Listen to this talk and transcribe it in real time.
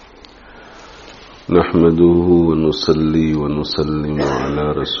نحمده ونصلي ونسلم على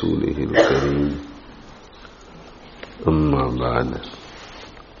رسوله الكريم اما بعد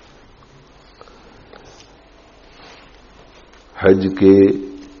حج کے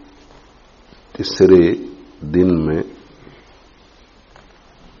تیسرے دن میں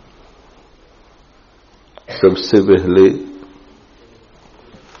سب سے پہلے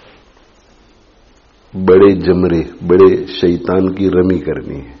بڑے جمرے بڑے شیطان کی رمی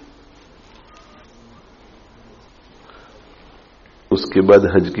کرنی ہے. اس کے بعد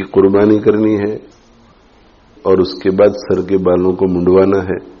حج کی قربانی کرنی ہے اور اس کے بعد سر کے بالوں کو منڈوانا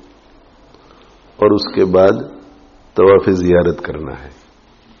ہے اور اس کے بعد طواف زیارت کرنا ہے.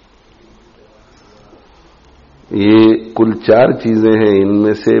 یہ کل 4 چیزیں ہیں. ان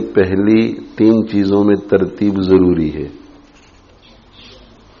میں سے پہلی 3 چیزوں میں ترتیب ضروری ہے.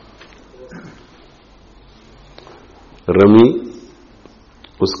 رمی،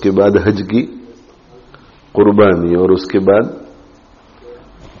 اس کے بعد حج کی قربانی اور اس کے بعد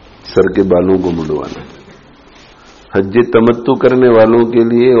سر کے بالوں کو منڈوانا. حج تمتع کرنے والوں کے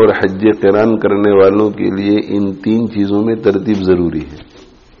لیے اور حج قران کرنے والوں کے لیے ان 3 چیزوں میں ترتیب ضروری ہے.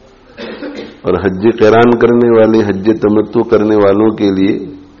 اور حج قران کرنے والے حج تمتع کرنے والوں کے لیے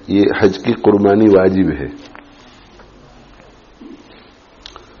یہ حج کی قربانی واجب ہے.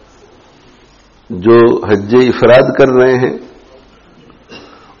 جو حج افراد کر رہے ہیں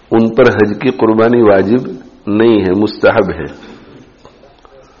ان پر حج کی قربانی واجب نہیں ہے، مستحب ہے.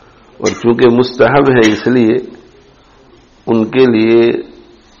 اور چونکہ مستحب ہے اس لیے ان کے لیے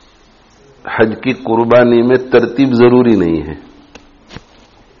حج کی قربانی میں ترتیب ضروری نہیں ہے.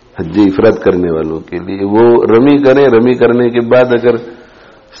 حج افراد کرنے والوں کے لیے وہ رمی کریں، رمی کرنے کے بعد اگر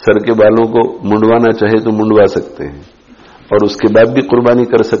سر کے بالوں کو منڈوانا چاہے تو منڈوا سکتے ہیں اور اس کے بعد بھی قربانی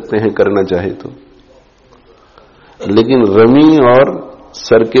کر سکتے ہیں کرنا چاہے تو. لیکن رمی اور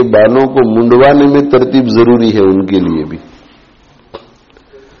سر کے بالوں کو منڈوانے میں ترتیب ضروری ہے ان کے لیے بھی.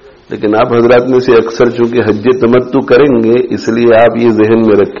 لیکن آپ حضرات میں سے اکثر چونکہ حج تمتع کریں گے اس لیے آپ یہ ذہن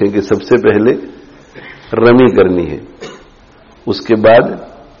میں رکھیں کہ سب سے پہلے رمی کرنی ہے، اس کے بعد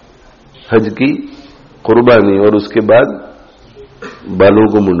حج کی قربانی اور اس کے بعد بالوں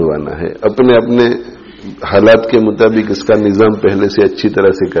کو منڈوانا ہے. اپنے اپنے حالات کے مطابق اس کا نظام پہلے سے اچھی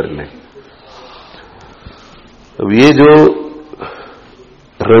طرح سے کر لیں. اب یہ جو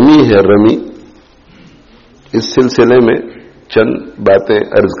رمی ہے، رمی، اس سلسلے میں چند باتیں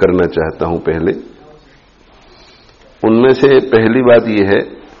عرض کرنا چاہتا ہوں. پہلے ان میں سے پہلی بات یہ ہے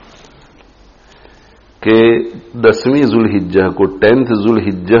کہ 10ویں ذوالحجہ کو 10th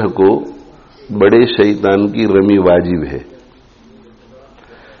ذوالحجہ کو بڑے شیطان کی رمی واجب ہے.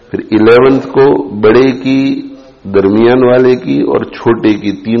 پھر 11th کو بڑے کی، درمیان والے کی اور چھوٹے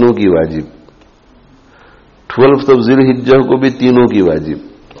کی، تینوں کی واجب. 12th ذوالحجہ کو بھی تینوں کی واجب.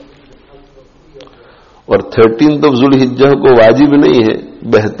 اور 13th ذوالحجہ کو واجب نہیں ہے،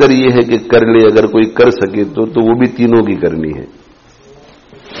 بہتر یہ ہے کہ کر لے، اگر کوئی کر سکے تو وہ بھی تینوں کی کرنی ہے.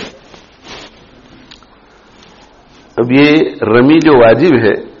 اب یہ رمی جو واجب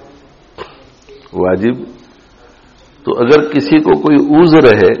ہے، واجب تو اگر کسی کو کوئی عذر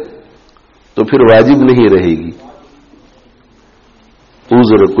ہے تو پھر واجب نہیں رہے گی.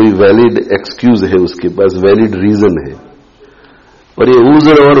 عذر، کوئی ویلڈ ایکسکیوز ہے، اس کے پاس ویلڈ ریزن ہے. اور یہ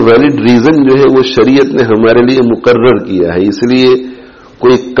عذر اور ویلڈ ریزن جو ہے وہ شریعت نے ہمارے لیے مقرر کیا ہے. اس لیے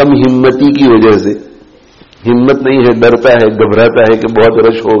کوئی کم ہمتی کی وجہ سے، ہمت نہیں ہے، ڈرتا ہے، گھبراتا ہے کہ بہت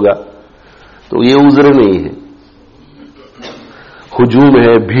رش ہوگا، تو یہ عذر نہیں ہے. ہجوم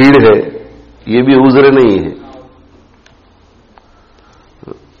ہے، بھیڑ ہے، یہ بھی عذر نہیں ہے.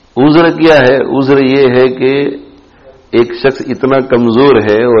 عذر کیا ہے؟ عذر یہ ہے کہ ایک شخص اتنا کمزور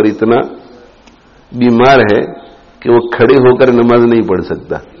ہے اور اتنا بیمار ہے کہ وہ کھڑے ہو کر نماز نہیں پڑھ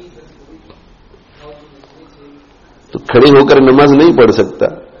سکتا. تو کھڑے ہو کر نماز نہیں پڑھ سکتا،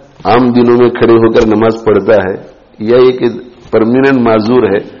 عام دنوں میں کھڑے ہو کر نماز پڑھتا ہے، یا ایک پرماننٹ معذور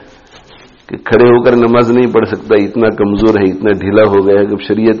ہے کہ کھڑے ہو کر نماز نہیں پڑھ سکتا، اتنا کمزور ہے، اتنا ڈھیلا ہو گیا کہ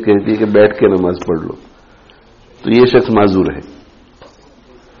شریعت کہتی ہے کہ بیٹھ کے نماز پڑھ لو، تو یہ شخص معذور ہے.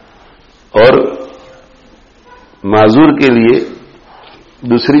 اور معذور کے لیے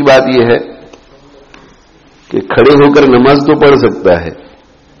دوسری بات یہ ہے کہ کھڑے ہو کر نماز تو پڑھ سکتا ہے،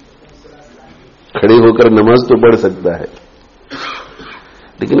 کھڑے ہو کر نماز تو پڑھ سکتا ہے،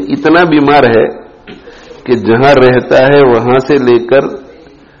 لیکن اتنا بیمار ہے کہ جہاں رہتا ہے وہاں سے لے کر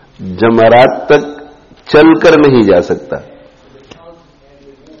جمرات تک چل کر نہیں جا سکتا.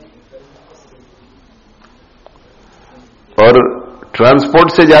 اور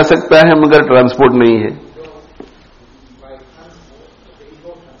ٹرانسپورٹ سے جا سکتا ہے مگر ٹرانسپورٹ نہیں ہے.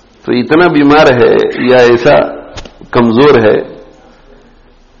 تو اتنا بیمار ہے یا ایسا کمزور ہے،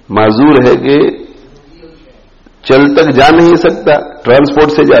 معذور ہے کہ चल तक जा नहीं सकता,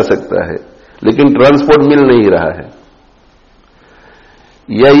 ट्रांसपोर्ट से जा सकता है, लेकिन ट्रांसपोर्ट मिल नहीं रहा है।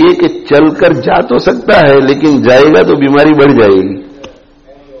 या ये कि चलकर जा तो सकता है लेकिन जाएगा तो बीमारी बढ़ जाएगी।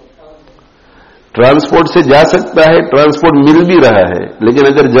 ट्रांसपोर्ट से जा सकता है, ट्रांसपोर्ट मिल भी रहा है, लेकिन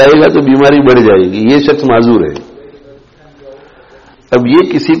अगर जाएगा तो बीमारी बढ़ जाएगी, ये शख्स माजूर है। अब ये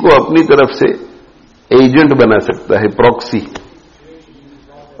किसी को अपनी तरफ से एजेंट बना सकता है, प्रॉक्सी,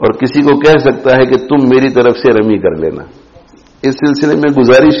 और किसी को कह सकता है कि तुम मेरी तरफ से रमी कर लेना। इस सिलसिले में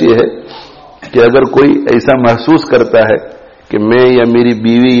गुजारिश ये है कि अगर कोई ऐसा महसूस करता है कि मैं या मेरी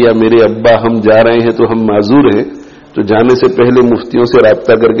बीवी या मेरे अब्बा हम जा रहे हैं तो हम माजूर हैं, तो जाने से पहले मुफ्तियों से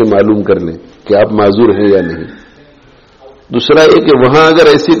राब्ता करके मालूम कर लें कि आप माजूर हैं या नहीं। दूसरा ये कि वहां अगर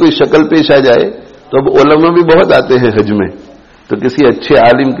ऐसी कोई शक्ल पेश आ जाए तो अब उलमा भी बहुत आते हैं हज में, तो किसी अच्छे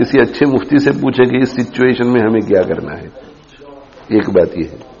आलिम, किसी अच्छे मुफ्ती से पूछे कि इस सिचुएशन में हमें क्या करना है। एक बात यह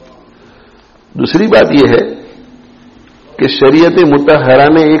है। दूसरी बात यह है कि शरीयत मुतहरा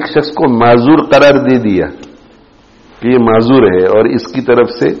ने एक शख्स को माजूर करार दे दिया कि ये माजूर है और इसकी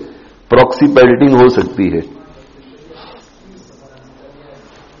तरफ से प्रॉक्सी पेल्टिंग हो सकती है,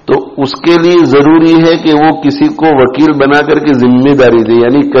 तो उसके लिए जरूरी है कि वो किसी को वकील बना करके जिम्मेदारी दे,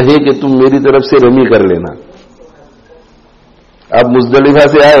 यानी कहे कि तुम मेरी तरफ से रमी कर लेना। आप मुजदलिफा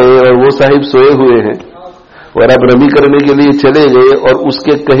से आए और वो साहिब सोए हुए हैं और आप रमी करने के लिए चले गए और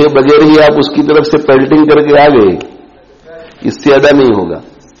उसके कहे बगैर ही आप उसकी तरफ से पेल्टिंग करके आ गए, इससे अदा नहीं होगा।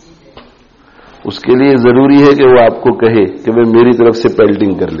 उसके लिए जरूरी है कि वो आपको कहे कि मैं मेरी तरफ से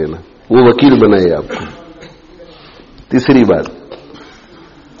पेल्टिंग कर लेना, वो वकील बनाए आपको। तीसरी बात,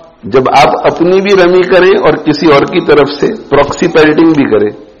 जब आप अपनी भी रमी करें और किसी और की तरफ से प्रॉक्सी पेल्टिंग भी करें,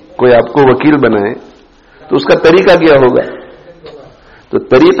 कोई आपको वकील बनाए, तो उसका तरीका क्या होगा? तो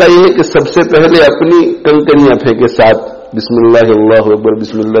तरीका यह है कि सबसे पहले अपनी कंकड़ियां फेंके साथ, बिस्मिल्लाह अल्लाहु अकबर,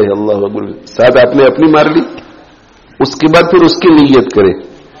 बिस्मिल्लाह अल्लाहु अकबर, साथ आपने अपनी मार ली। उसके बाद फिर उसकी नीयत करे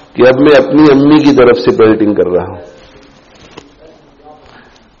कि अब मैं अपनी अम्मी की तरफ से पेल्टिंग कर रहा हूं।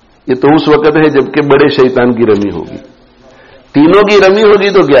 ये तो उस वक्त है जबकि बड़े शैतान की रमी होगी। तीनों की रमी होगी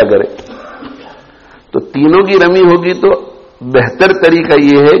तो क्या करे? तो तीनों की रमी होगी तो बेहतर तरीका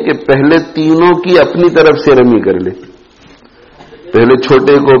यह है कि पहले तीनों की अपनी तरफ से रमी कर ले, पहले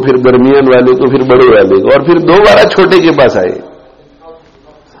छोटे को, फिर दरमियान वाले को, फिर बड़े वाले को, और फिर दोबारा छोटे के पास आए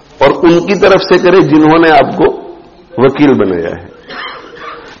और उनकी तरफ से करे जिन्होंने आपको वकील बनाया है।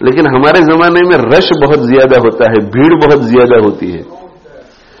 लेकिन हमारे जमाने में रश बहुत ज्यादा होता है, भीड़ बहुत ज्यादा होती है,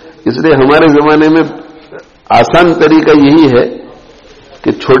 इसलिए हमारे जमाने में आसान तरीका यही है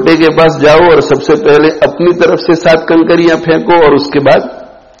कि छोटे के पास जाओ और सबसे पहले अपनी तरफ से 7 कंकरियां फेंको और उसके बाद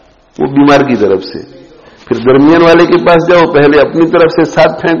वो बीमार की तरफ से, फिर दरमियान वाले के पास जाओ, पहले अपनी तरफ से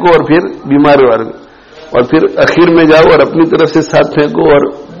 7 फेंको और फिर बीमार वाले, और फिर आखिर में जाओ और अपनी तरफ से 7 फेंको और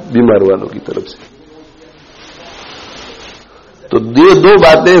बीमार वालों की तरफ से। तो ये 2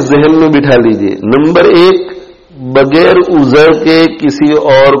 बातें जहन में बिठा लीजिए। नंबर 1, बगैर उज़र के किसी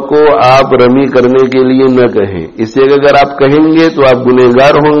और को आप रमी करने के लिए न कहें, इसलिए अगर आप कहेंगे तो आप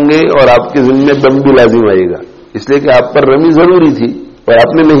गुनहगार होंगे और आपके जिम्मे दम भी लाजिम आएगा, इसलिए कि आप पर रमी जरूरी थी और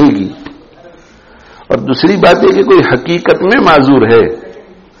आपने नहीं की। और दूसरी बात है कि कोई हकीकत में माजूर है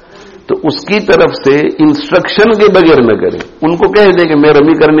तो उसकी तरफ से इंस्ट्रक्शन के बगैर न करें। उनको कह दे कि मैं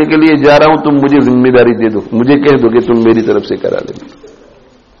रमी करने के लिए जा रहा हूं, तुम मुझे जिम्मेदारी दे दो, मुझे कह दो कि तुम मेरी तरफ से करा देना।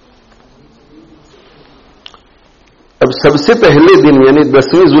 अब सबसे पहले दिन यानी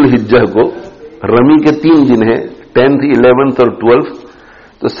 10वीं जुल्हिज्जा को, रमी के 3 दिन है, 10th, 11th और 12th,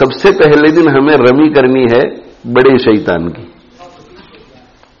 तो सबसे पहले दिन हमें रमी करनी है बड़े शैतान की,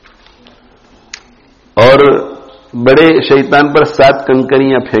 और बड़े शैतान पर 7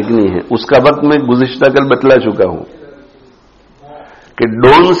 कंकरियां फेंकनी है। उसका वक्त मैं गुज़िश्ता कल बतला चुका हूं कि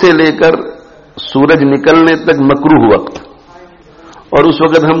डोन से लेकर सूरज निकलने तक मकरूह वक्त, और उस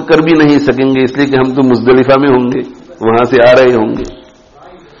वक्त हम कर भी नहीं सकेंगे इसलिए कि हम तो मुजदलिफा में होंगे, वहां से आ रहे होंगे।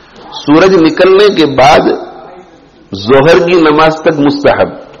 सूरज निकलने के बाद जोहर की नमाज तक मुस्तहब,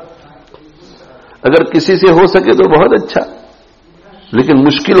 अगर किसी से हो सके तो बहुत अच्छा, लेकिन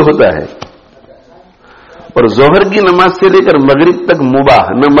मुश्किल होता है। और जोहर की नमाज से लेकर मगरिब तक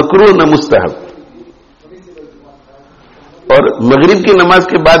मुबाह, न मकरूह न मुस्तहब, और मगरिब की नमाज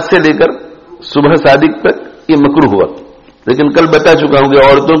के बाद से लेकर सुबह सादिक तक ये मकरूह वक्त। लेकिन कल बता चुका हूं कि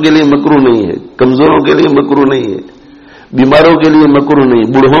औरतों के लिए मकरूह नहीं है, कमजोरों के लिए मकरूह नहीं है, बीमारों के लिए मकरूह नहीं,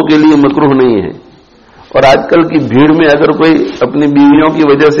 बूढ़ों के लिए मकरूह नहीं है। और आजकल की भीड़ में अगर कोई अपनी बीवियों की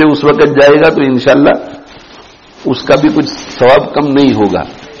वजह से उस वक्त जाएगा तो इंशाल्लाह उसका भी कुछ सवाब कम नहीं होगा।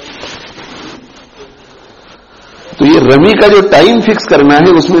 تو یہ رمی کا جو ٹائم فکس کرنا ہے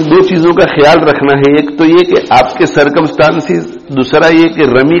اس میں دو چیزوں کا خیال رکھنا ہے. ایک تو یہ کہ آپ کے سرکمسٹانسز، دوسرا یہ کہ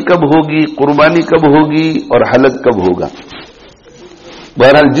رمی کب ہوگی، قربانی کب ہوگی اور حلق کب ہوگا.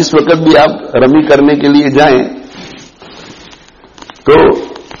 بہرحال جس وقت بھی آپ رمی کرنے کے لیے جائیں تو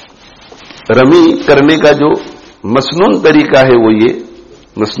رمی کرنے کا جو مسنون طریقہ ہے وہ یہ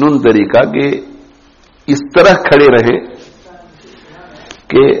مسنون طریقہ کہ اس طرح کھڑے رہیں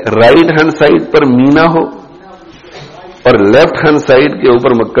کہ رائٹ ہینڈ سائڈ پر مینا ہو اور لیفٹ ہینڈ سائڈ کے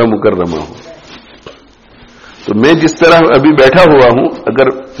اوپر مکہ مکرمہ ہو. تو میں جس طرح ابھی بیٹھا ہوا ہوں، اگر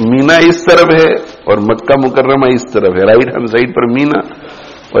مینا اس طرف ہے اور مکہ مکرمہ اس طرف ہے، رائٹ ہینڈ سائڈ پر مینا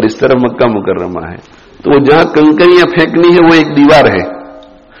اور اس طرف مکہ مکرمہ ہے، تو جہاں کنکریاں پھینکنی ہے وہ ایک دیوار ہے،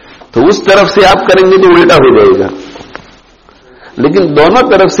 تو اس طرف سے آپ کریں گے تو الٹا ہو جائے گا. لیکن دونوں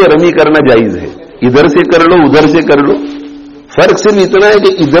طرف سے رمی کرنا جائز ہے، ادھر سے کر لو ادھر سے کر لو. فرق صرف اتنا ہے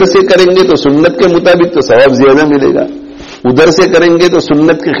کہ ادھر سے کریں گے تو سنت کے مطابق تو ثواب زیادہ ملے گا، ادھر سے کریں گے تو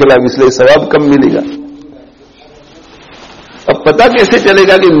سنت کے خلاف، اس لیے ثواب کم ملے گا. اب پتہ کیسے چلے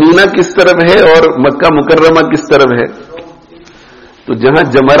گا کہ مینا کس طرف ہے اور مکہ مکرمہ کس طرف ہے؟ تو جہاں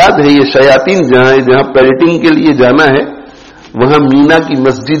جمرات ہے، یہ شیاطین جہاں ہے، جہاں پیلٹنگ کے لیے جانا ہے، وہاں مینا کی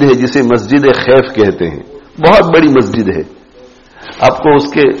مسجد ہے جسے مسجد خیف کہتے ہیں. بہت بڑی مسجد ہے، آپ کو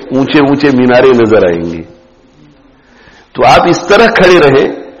اس کے اونچے اونچے مینارے نظر آئیں گے. تو آپ اس طرح کھڑے رہے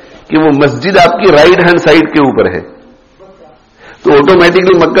کہ وہ مسجد آپ کی رائٹ ہینڈ سائڈ کے اوپر ہے، تو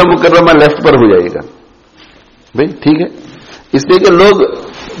آٹومیٹکلی مکہ مکرمہ لیفٹ پر ہو جائے گا. بھائی ٹھیک ہے، اس لیے کہ لوگ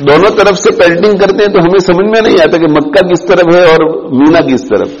دونوں طرف سے پیلٹنگ کرتے ہیں تو ہمیں سمجھ میں نہیں آتا کہ مکہ کس طرف ہے اور مینا کس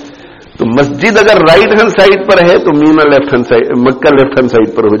طرف. تو مسجد اگر رائٹ ہینڈ سائڈ پر ہے تو Mina left hand side, Makkah left hand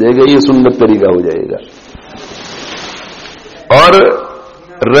side پر ہو جائے گا. یہ سنت طریقہ ہو جائے گا. اور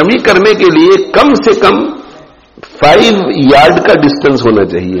رمی کرنے کے لیے کم سے کم 5 یارڈ کا ڈسٹنس ہونا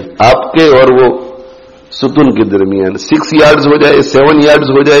چاہیے آپ کے اور وہ ستون کے درمیان. 6 یارڈز ہو جائے، 7 یارڈز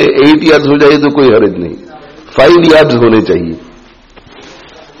ہو جائے، 8 یارڈز ہو جائے تو کوئی حرج نہیں، 5 یارڈز ہونے چاہیے.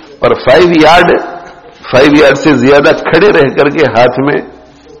 اور 5 یارڈ سے زیادہ کھڑے رہ کر کے ہاتھ میں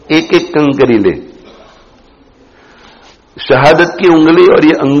ایک ایک کنکری لے. شہادت کی انگلی اور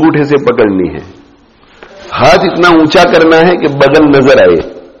یہ انگوٹھے سے پکڑنی ہے. ہاتھ اتنا اونچا کرنا ہے کہ بدن نظر آئے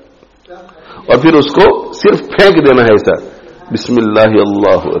اور پھر اس کو صرف پھینک دینا ہے ایسا. بسم اللہ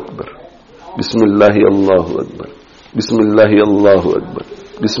اللہ اکبر، بسم اللہ اللہ اکبر، بسم اللہ اللہ اکبر،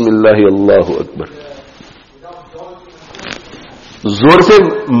 بسم اللہ اللہ اکبر. زور سے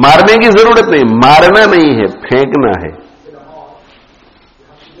مارنے کی ضرورت نہیں، مارنا نہیں ہے، پھینکنا ہے.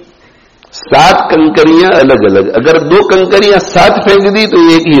 7 کنکریاں الگ الگ. اگر 2 کنکریاں ساتھ پھینک دی تو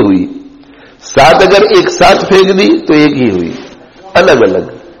ایک ہی ہوئی، 7 اگر ایک ساتھ پھینک دی تو ایک ہی ہوئی، الگ الگ.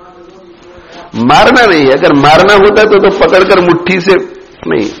 مارنا نہیں ہے. اگر مارنا ہوتا تو پکڑ کر مٹھی سے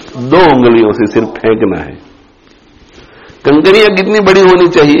نہیں، 2 انگلیوں سے صرف پھینکنا ہے. کنکریاں کتنی بڑی ہونی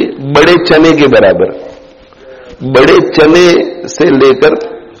چاہیے؟ بڑے چنے کے برابر. بڑے چنے سے لے کر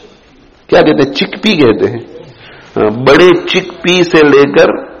کیا کہتے ہیں، چک پی کہتے ہیں، بڑے چک پی سے لے کر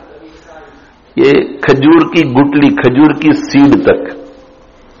یہ کھجور کی گٹلی، کھجور کی سیڈ تک،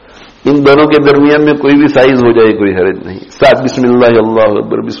 ان دونوں کے درمیان میں کوئی بھی سائز ہو جائے کوئی حرج نہیں. 7 بسم اللہ اللہ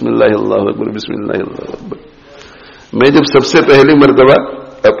اکبر، بسم اللہ اللہ اکبر، بسم اللہ اللہ اکبر. میں جب سب سے پہلی مرتبہ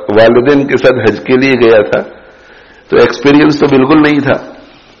والدین کے ساتھ حج کے لیے گیا تھا تو ایکسپیرینس تو بالکل نہیں تھا،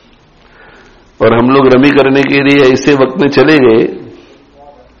 اور ہم لوگ رمی کرنے کے لیے ایسے وقت میں چلے گئے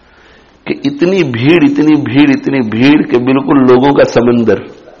کہ اتنی بھیڑ کہ بالکل لوگوں کا سمندر.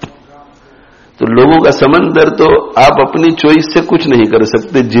 تو لوگوں کا سمندر تو آپ اپنی چوائس سے کچھ نہیں کر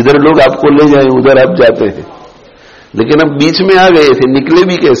سکتے، جدھر لوگ آپ کو لے جائیں ادھر آپ جاتے ہیں. لیکن اب بیچ میں آ گئے تھے، نکلے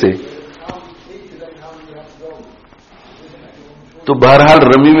بھی کیسے؟ تو بہرحال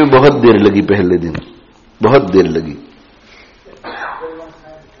رمی میں بہت دیر لگی، پہلے دن بہت دیر لگی.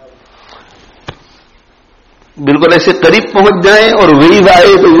 بالکل ایسے قریب پہنچ جائیں اور وہی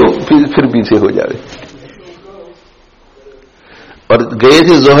آئے تو وہ پھر پیچھے ہو جائے. اور گئے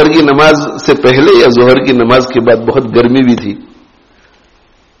تھے ظہر کی نماز سے پہلے یا ظہر کی نماز کے بعد. بہت گرمی بھی تھی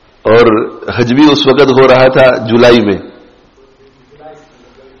اور حج بھی اس وقت ہو رہا تھا جولائی میں،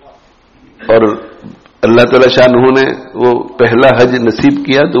 اور اللہ تعالی شان نے وہ پہلا حج نصیب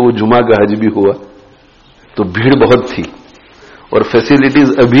کیا تو وہ جمعہ کا حج بھی ہوا. تو بھیڑ بہت تھی اور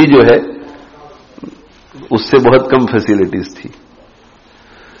فیسیلیٹیز ابھی جو ہے اس سے بہت کم فیسیلیٹیز تھی.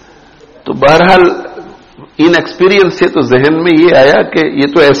 تو بہرحال ان ایکسپیرینس سے تو ذہن میں یہ آیا کہ یہ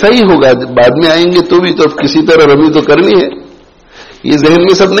تو ایسا ہی ہوگا، بعد میں آئیں گے تو بھی تو کسی طرح رمی تو کرنی ہے. یہ ذہن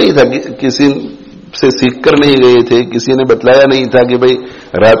میں سب نہیں تھا، کسی سے سیکھ کر نہیں گئے تھے، کسی نے بتلایا نہیں تھا کہ بھائی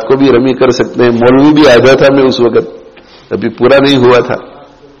رات کو بھی رمی کر سکتے ہیں. مولوی بھی آدھا تھا میں اس وقت، ابھی پورا نہیں ہوا تھا،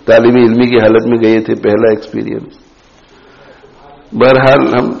 طالب علمی کی حالت میں گئے تھے، پہلا ایکسپیرینس. بہرحال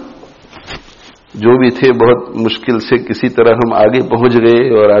ہم جو بھی تھے بہت مشکل سے کسی طرح ہم آگے پہنچ گئے،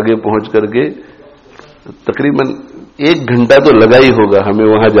 اور آگے پہنچ کر کے تقریباً 1 گھنٹہ تو لگا ہی ہوگا ہمیں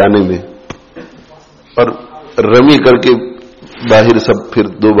وہاں جانے میں، اور رمی کر کے باہر سب پھر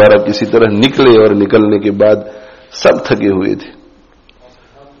دوبارہ کسی طرح نکلے، اور نکلنے کے بعد سب تھکے ہوئے تھے،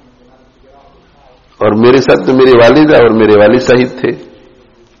 اور میرے ساتھ تو میری والدہ اور میرے والد صاحب تھے،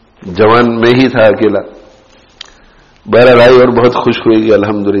 جوان میں ہی تھا اکیلا۔ بہرحال آئی اور بہت خوش ہوئی کہ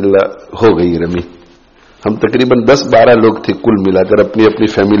الحمدللہ ہو گئی رمی۔ ہم تقریباً 10-12 لوگ تھے کل ملا کر، اپنی اپنی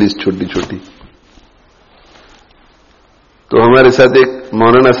فیملیز چھوٹی چھوٹی۔ تو ہمارے ساتھ ایک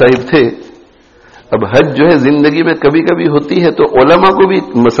مولانا صاحب تھے۔ اب حج جو ہے زندگی میں کبھی کبھی ہوتی ہے، تو علماء کو بھی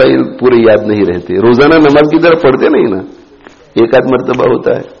مسائل پورے یاد نہیں رہتے، روزانہ نماز کی طرف پڑھتے نہیں نا، 1-8 مرتبہ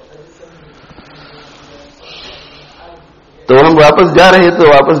ہوتا ہے۔ تو ہم واپس جا رہے، تو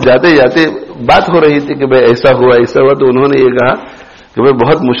واپس جاتے جاتے بات ہو رہی تھی کہ بھائی ایسا ہوا ایسا ہوا، تو انہوں نے یہ کہا کہ بھائی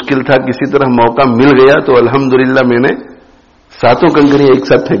بہت مشکل تھا، کسی طرح موقع مل گیا تو الحمدللہ میں نے 7 کنکریاں ایک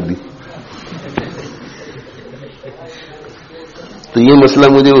ساتھ پھینک دی۔ تو یہ مسئلہ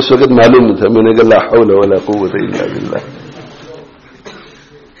مجھے اس وقت معلوم نہیں تھا، میں نے کہا لا حول ولا قوت الا باللہ۔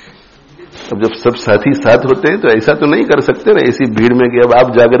 اب جب سب ساتھی ساتھ ہوتے ہیں تو ایسا تو نہیں کر سکتے نا ایسی بھیڑ میں کہ اب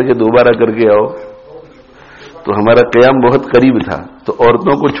آپ جا کر کے دوبارہ کر کے آؤ۔ تو ہمارا قیام بہت قریب تھا، تو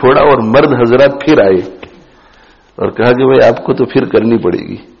عورتوں کو چھوڑا اور مرد حضرات پھر آئے اور کہا کہ بھائی آپ کو تو پھر کرنی پڑے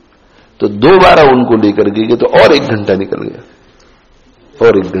گی۔ تو دوبارہ ان کو لے کر کے تو اور 1 گھنٹہ نکل گیا،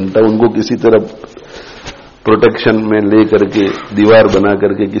 اور 1 گھنٹہ ان کو کسی طرح پروٹیکشن میں لے کر کے دیوار بنا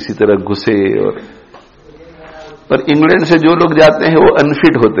کر کے کسی طرح گھسے۔ اور انگلینڈ سے جو لوگ جاتے ہیں وہ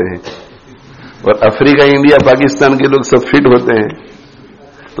انفٹ ہوتے ہیں، اور افریقہ، انڈیا، پاکستان کے لوگ سب فٹ ہوتے ہیں،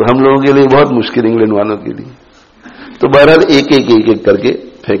 تو ہم لوگوں کے لیے بہت مشکل، انگلینڈ والوں کے لیے۔ تو بہرحال ایک ایک کر کے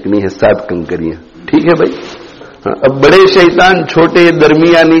پھینکنی ہے 7 کنکریاں، ٹھیک ہے بھائی۔ ہاں، اب بڑے شیطان، چھوٹے،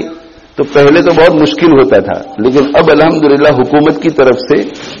 درمیانی، تو پہلے تو بہت مشکل ہوتا تھا، لیکن اب الحمدللہ حکومت کی طرف سے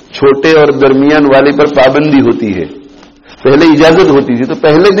چھوٹے اور درمیان والے پر پابندی ہوتی ہے۔ پہلے اجازت ہوتی تھی، تو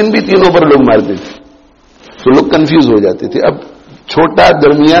پہلے دن بھی تینوں پر لوگ مارتے تھے، تو لوگ کنفیوز ہو جاتے تھے۔ اب چھوٹا،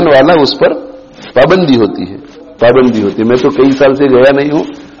 درمیان والا، اس پر پابندی ہوتی ہے، پابندی ہوتی ہے۔ میں تو کئی سال سے گیا نہیں ہوں،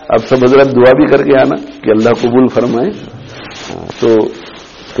 آپ سب حضرات دعا بھی کر کے آنا کہ اللہ قبول فرمائے۔ تو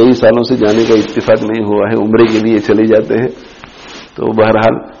کئی سالوں سے جانے کا اتفاق نہیں ہوا ہے، عمرے کے لیے چلے جاتے ہیں۔ تو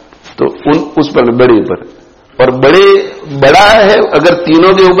بہرحال تو اس پر بڑے پر، اور بڑا ہے، اگر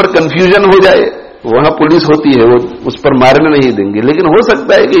تینوں کے اوپر کنفیوژن ہو جائے، وہاں پولیس ہوتی ہے، وہ اس پر مارنے نہیں دیں گے، لیکن ہو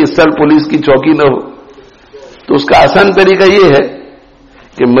سکتا ہے کہ اس سال پولیس کی چوکی نہ ہو، تو اس کا آسان طریقہ یہ ہے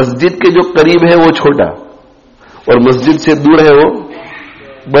کہ مسجد کے جو قریب ہے وہ چھوٹا، اور مسجد سے دور ہے وہ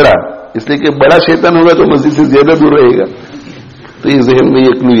بڑا، اس لیے کہ بڑا شیطان ہوگا تو مسجد سے زیادہ دور رہے گا۔ تو یہ ذہن میں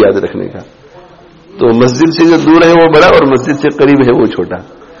یہ کلو یاد رکھنے کا، تو مسجد سے جو دور ہے وہ بڑا، اور مسجد سے قریب ہے وہ چھوٹا۔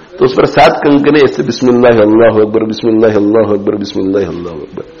 تو اس پر 7 کنکریاں، اس سے بسم اللہ اللہ اکبر، بسم اللہ اللہ اکبر، بسم اللہ اللہ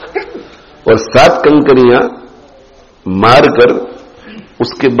اکبر، اور 7 کنکریاں مار کر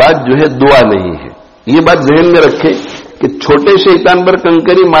اس کے بعد جو ہے دعا نہیں ہے۔ یہ بات ذہن میں رکھے کہ چھوٹے شیطان پر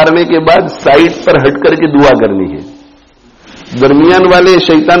کنکری مارنے کے بعد سائڈ پر ہٹ کر کے دعا کرنی ہے، درمیان والے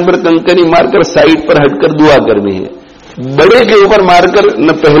شیطان پر کنکری مار کر سائڈ پر ہٹ کر دعا کرنی ہے، بڑے کے اوپر مار کر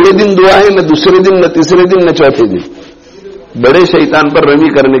نہ پہلے دن دعا ہے، نہ دوسرے دن، نہ تیسرے دن، نہ چوتھے دن۔ بڑے شیطان پر رمی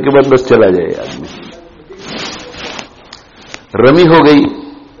کرنے کے بعد بس چلا جائے آدمی۔ رمی ہو گئی،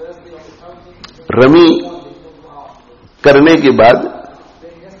 رمی کرنے کے بعد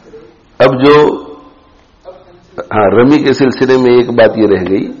اب جو رمی کے سلسلے میں ایک بات یہ رہ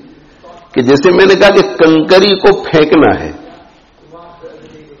گئی کہ جیسے میں نے کہا کہ کنکری کو پھینکنا ہے،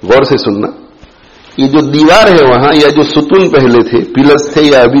 غور سے سننا، یہ جو دیوار ہے وہاں، یا جو ستون پہلے تھے، پلرز تھے،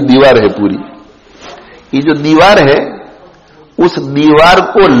 یا ابھی دیوار ہے پوری، یہ جو دیوار ہے اس دیوار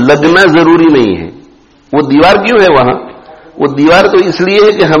کو لگنا ضروری نہیں ہے۔ وہ دیوار کیوں ہے وہاں؟ وہ دیوار تو اس لیے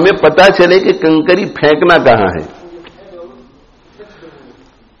ہے کہ ہمیں پتا چلے کہ کنکری پھینکنا کہاں ہے۔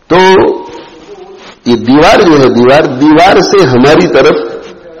 تو یہ دیوار جو ہے، دیوار سے ہماری طرف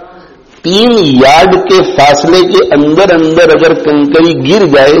 3 یارڈ کے فاصلے کے اندر اگر کنکری گر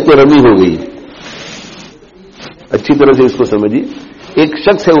جائے تو رمی ہو گئی۔ اچھی طرح سے اس کو سمجھیے، ایک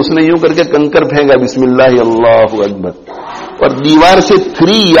شخص ہے، اس نے یوں کر کے کنکر پھینکا، بسم اللہ اللہ اکبر، اور دیوار سے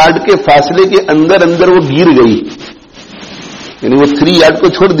 3 یارڈ کے فاصلے کے اندر وہ گر گئی، یعنی وہ 3 یارڈ کو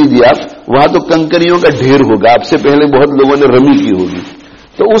چھوڑ دیجیے آپ، وہاں تو کنکریوں کا ڈھیر ہوگا، آپ سے پہلے بہت لوگوں نے رمی کی ہوگی،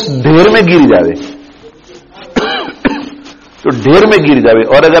 تو اس ڈھیر میں گر جاوے، تو ڈھیر میں گر جاوے۔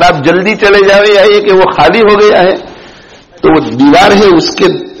 اور اگر آپ جلدی چلے جاوے، یا یہ کہ وہ خالی ہو گیا ہے، تو وہ دیوار ہے اس کے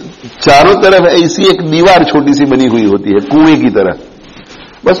چاروں طرف ایسی ایک دیوار چھوٹی سی بنی ہوئی ہوتی ہے کنویں کی طرح،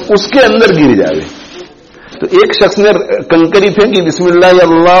 بس اس کے اندر گر جاوے۔ تو ایک شخص نے کنکری پھینکی بسم اللہ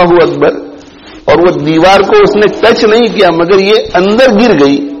اللہ اکبر اور وہ دیوار کو اس نے ٹچ نہیں کیا مگر یہ اندر گر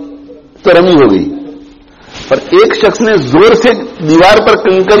گئی تو رمی ہو گئی. اور ایک شخص نے زور سے دیوار پر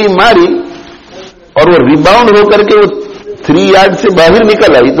کنکری ماری اور وہ ریباؤنڈ ہو کر کے وہ 3 یارڈ سے باہر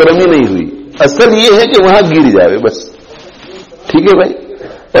نکل آئی تو رمی نہیں ہوئی. اصل یہ ہے کہ وہاں گر جاوے بس. ٹھیک ہے بھائی.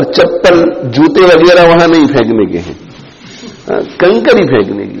 اور چپل جوتے وغیرہ وہاں نہیں پھینکنے کے ہیں, کنکری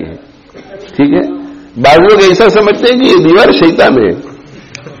پھینکنے کی ہے. ٹھیک ہے. بعض لوگ ایسا سمجھتے ہیں کہ یہ دیوار شیطان ہے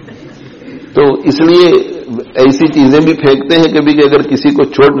تو اس لیے ایسی چیزیں بھی پھینکتے ہیں کبھی کہ اگر کسی کو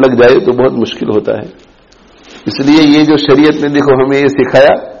چوٹ لگ جائے تو بہت مشکل ہوتا ہے. اس لیے یہ جو شریعت نے دیکھو ہمیں یہ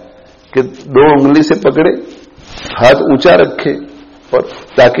سکھایا کہ 2 انگلی سے پکڑے, ہاتھ اونچا رکھے اور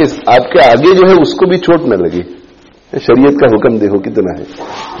تاکہ آپ کے آگے جو ہے اس کو بھی چوٹ نہ لگے. شریعت کا حکم دیکھو کتنا ہے.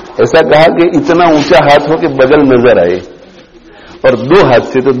 ایسا کہا کہ اتنا اونچا ہاتھ ہو کہ بغل نظر آئے اور 2 ہاتھ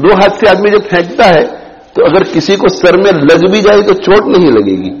سے. تو 2 ہاتھ سے آدمی جب پھینکتا ہے تو اگر کسی کو سر میں لگ بھی جائے تو چوٹ نہیں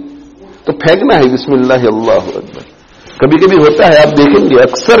لگے گی. تو پھینکنا ہے بسم اللہ اللہ اکبر. کبھی کبھی ہوتا ہے آپ دیکھیں گے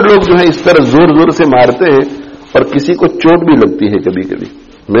اکثر لوگ جو ہے اس طرح زور زور سے مارتے ہیں اور کسی کو چوٹ بھی لگتی ہے کبھی کبھی.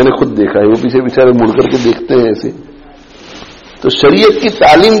 میں نے خود دیکھا ہے, وہ پیچھے بیچارے مڑ کر کے دیکھتے ہیں ایسے. تو شریعت کی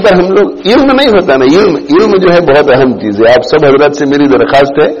تعلیم پر ہم لوگ علم نہیں ہوتا نا, علم جو ہے بہت اہم چیز ہے. آپ سب حضرات سے میری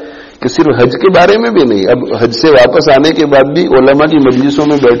درخواست ہے کہ صرف حج کے بارے میں بھی نہیں, اب حج سے واپس آنے کے بعد بھی علماء کی مجلسوں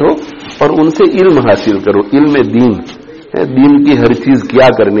میں بیٹھو اور ان سے علم حاصل کرو. علم دین, دین کی ہر چیز کیا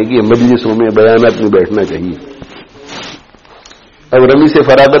کرنے کی مجلسوں میں بیانات میں بیٹھنا چاہیے. اب رمی سے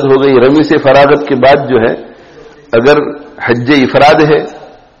فراغت ہو گئی. رمی سے فراغت کے بعد جو ہے اگر حج افراد ہے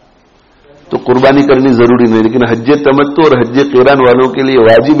تو قربانی کرنی ضروری نہیں, لیکن حج تمتع اور حج قران والوں کے لیے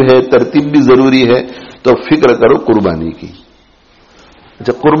واجب ہے, ترتیب بھی ضروری ہے. تو فکر کرو قربانی کی.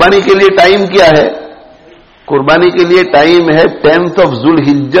 اچھا, قربانی کے لیے ٹائم کیا ہے؟ قربانی کے لیے ٹائم ہے 10th of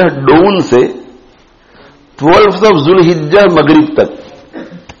ذوالحجہ ڈون سے 12th of ذوالحجہ مغرب تک.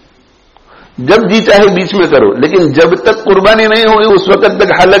 جب جی چاہے بیچ میں کرو, لیکن جب تک قربانی نہیں ہوگی اس وقت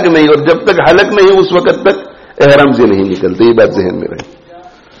تک حلق نہیں, اور جب تک حلق نہیں اس وقت تک احرام سے نہیں نکلتے. یہ بات ذہن میں رہے.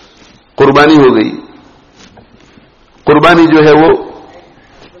 قربانی ہو گئی. قربانی جو ہے وہ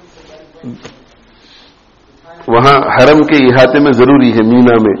وہاں حرم کے احاطے میں ضروری ہے,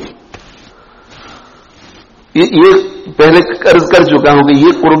 مینا میں. یہ پہلے عرض کر چکا ہوں کہ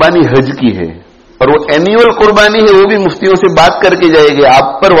یہ قربانی حج کی ہے اور وہ اینیول قربانی ہے, وہ بھی مفتیوں سے بات کر کے جائے گی آپ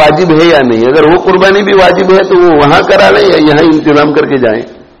پر واجب ہے یا نہیں. اگر وہ قربانی بھی واجب ہے تو وہ وہاں کرا لیں یا یہاں انتظام کر کے جائیں.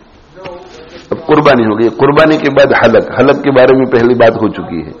 اب قربانی ہو گئی. قربانی کے بعد حلق. حلق کے بارے میں پہلی بات ہو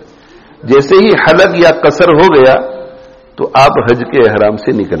چکی ہے. جیسے ہی حلق یا قصر ہو گیا تو آپ حج کے احرام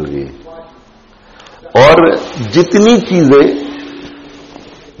سے نکل گئے. اور جتنی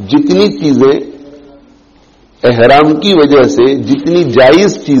چیزیں احرام کی وجہ سے, جتنی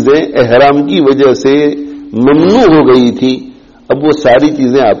جائز چیزیں احرام کی وجہ سے ممنوع ہو گئی تھی, اب وہ ساری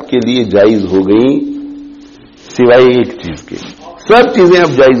چیزیں آپ کے لیے جائز ہو گئیں سوائے ایک چیز کے. سب چیزیں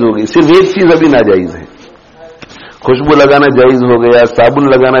اب جائز ہو گئی, صرف ایک چیز ابھی ناجائز ہے. خوشبو لگانا جائز ہو گیا, صابن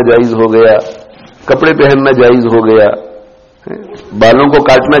لگانا جائز ہو گیا, کپڑے پہننا جائز ہو گیا, بالوں کو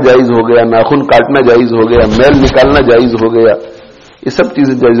کاٹنا جائز ہو گیا, ناخن کاٹنا جائز ہو گیا, میل نکالنا جائز ہو گیا. یہ سب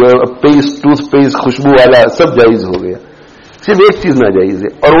چیزیں جائز ہو گیا. پیسٹ, ٹوتھ پیسٹ, خوشبو والا سب جائز ہو گیا. صرف ایک چیز ناجائز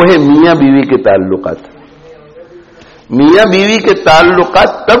ہے اور وہ ہے میاں بیوی کے تعلقات. میاں بیوی کے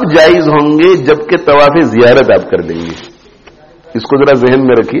تعلقات تب جائز ہوں گے جبکہ طواف زیارت آپ کر دیں گے. اس کو ذرا ذہن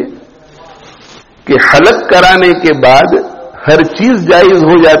میں رکھیے کہ حلق کرانے کے بعد ہر چیز جائز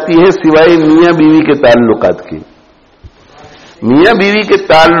ہو جاتی ہے سوائے میاں بیوی کے تعلقات کی. میاں بیوی کے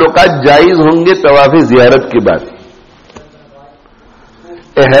تعلقات جائز ہوں گے طواف زیارت کے بعد.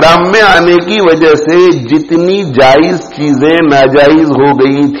 احرام میں آنے کی وجہ سے جتنی جائز چیزیں ناجائز ہو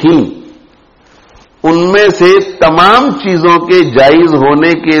گئی تھیں ان میں سے تمام چیزوں کے جائز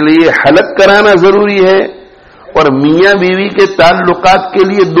ہونے کے لیے حلق کرانا ضروری ہے, اور میاں بیوی کے تعلقات کے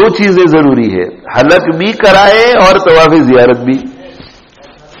لیے 2 چیزیں ضروری ہے, حلق بھی کرائے اور طواف زیارت بھی.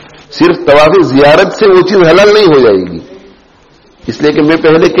 صرف طواف زیارت سے وہ چیز حلال نہیں ہو جائے گی, اس لیے کہ میں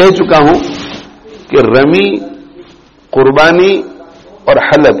پہلے کہہ چکا ہوں کہ رمی, قربانی اور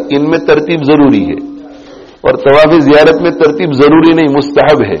حلق ان میں ترتیب ضروری ہے اور طواف زیارت میں ترتیب ضروری نہیں,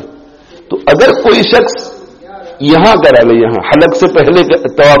 مستحب ہے. تو اگر کوئی شخص یہاں کرا لے, یہاں حلق سے پہلے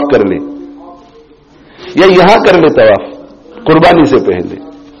طواف کر لے, یا یہاں کر لے طواف قربانی سے پہلے,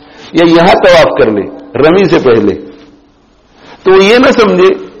 یا یہاں طواف کر لے رمی سے پہلے, تو وہ یہ نہ سمجھے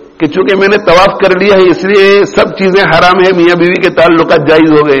کہ چونکہ میں نے طواف کر لیا ہے اس لیے سب چیزیں حرام ہیں, میاں بیوی کے تعلقات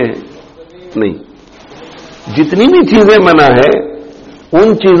جائز ہو گئے ہیں. نہیں, جتنی بھی چیزیں منع ہے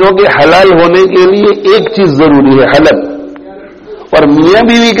ان چیزوں کے حلال ہونے کے لیے ایک چیز ضروری ہے, حلق, اور میاں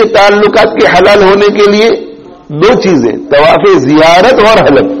بیوی کے تعلقات کے حلال ہونے کے لیے دو چیزیں، طواف زیارت اور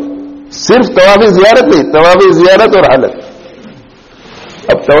حلق. صرف طواف زیارت نہیں، طواف زیارت اور حلق.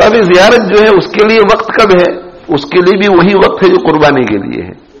 اب طواف زیارت جو ہے اس کے لیے وقت کب ہے؟ اس کے لیے بھی وہی وقت ہے جو قربانی کے لیے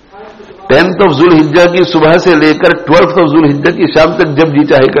ہے. 10th of ذوالحجہ کی صبح سے لے کر 12th of ذوالحجہ کی شام تک جب جی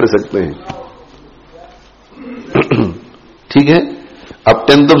چاہے کر سکتے ہیں. ٹھیک ہے. اب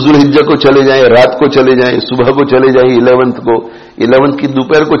 10th of ذوالحجہ کو چلے جائیں، رات کو چلے جائیں، صبح کو چلے جائیں، 11th کو، 11th کی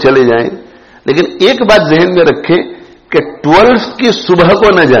دوپہر کو چلے جائیں. لیکن ایک بات ذہن میں رکھیں کہ 12th کی صبح کو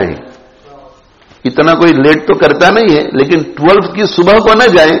نہ جائیں. اتنا کوئی لیٹ تو کرتا نہیں ہے، لیکن 12th کی صبح کو نہ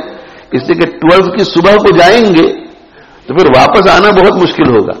جائیں، اس لیے کہ 12th کی صبح کو جائیں گے تو پھر واپس آنا بہت مشکل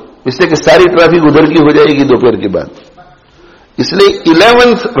ہوگا، اس لیے کہ ساری ٹریفک ادھر کی ہو جائے گی دوپہر کے بعد. اس لیے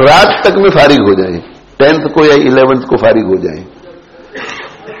 11th رات تک میں فارغ ہو جائیں، 10th کو یا 11th کو فارغ ہو جائیں.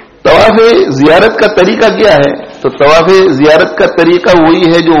 طواف زیارت کا طریقہ کیا ہے؟ تو طواف زیارت کا طریقہ وہی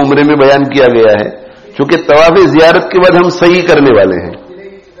ہے جو عمرے میں بیان کیا گیا ہے. چونکہ طواف زیارت کے بعد ہم صحیح کرنے والے ہیں،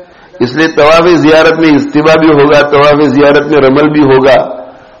 اس لیے طواف زیارت میں استوا بھی ہوگا، طواف زیارت میں رمل بھی ہوگا.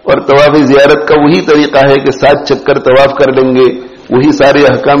 اور طواف زیارت کا وہی طریقہ ہے کہ 7 چکر طواف کر لیں گے، وہی سارے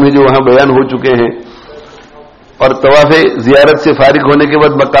احکام ہیں جو وہاں بیان ہو چکے ہیں. اور طواف زیارت سے فارغ ہونے کے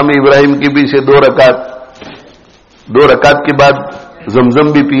بعد مقام ابراہیم کے پیچھے 2 رکعت کے بعد زمزم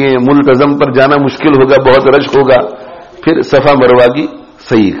بھی پیئیں. ملتزم پر جانا مشکل ہوگا، بہت رش ہوگا. پھر صفا مروہ کی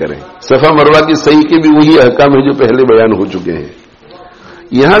صحیح کریں. صفا مروہ کی صحیح کے بھی وہی احکام ہیں جو پہلے بیان ہو چکے ہیں.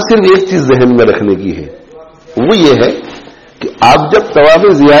 یہاں صرف ایک چیز ذہن میں رکھنے کی ہے، وہ یہ ہے کہ آپ جب طواف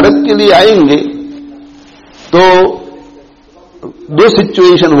زیارت کے لیے آئیں گے تو 2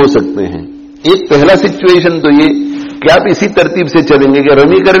 سچویشن ہو سکتے ہیں. ایک پہلا سچویشن تو یہ کہ آپ اسی ترتیب سے چلیں گے کہ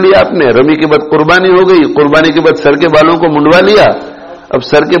رمی کر لیا آپ نے، رمی کے بعد قربانی ہو گئی، قربانی کے بعد سر کے بالوں کو منڈوا لیا. اب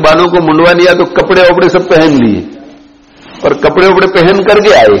سر کے بالوں کو منڈوا لیا تو کپڑے وپڑے سب پہن لیے اور کپڑے وپڑے پہن کر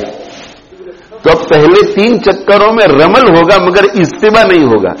کے آئے. تو اب پہلے 3 چکروں میں رمل ہوگا مگر استوا نہیں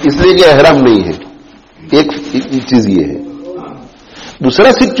ہوگا، اس لیے کہ احرام نہیں ہے. ایک چیز یہ ہے.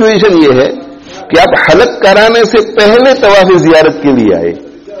 دوسرا سچویشن یہ ہے کہ آپ حلق کرانے سے پہلے طواف زیارت کے لیے آئے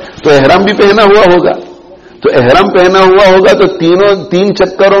تو احرام بھی پہنا ہوا ہوگا. تو احرام پہنا ہوا ہوگا تو 3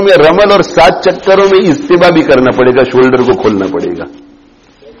 چکروں میں رمل اور 7 چکروں میں استوا بھی کرنا پڑے گا، شولڈر کو کھولنا پڑے گا.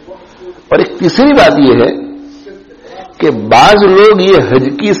 اور ایک تیسری بات یہ ہے کہ بعض لوگ یہ حج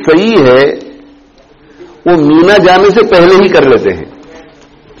کی صحیح ہے وہ مینا جانے سے پہلے ہی کر لیتے ہیں.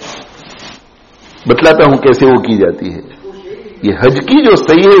 بتلاتا ہوں کیسے وہ کی جاتی ہے. یہ حج کی جو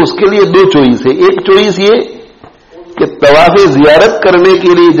صحیح ہے اس کے لیے 2 چوائس ہے. ایک چوائس یہ کہ طواف زیارت کرنے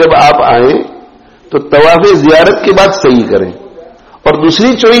کے لیے جب آپ آئیں تو طواف زیارت کے بعد صحیح کریں. اور دوسری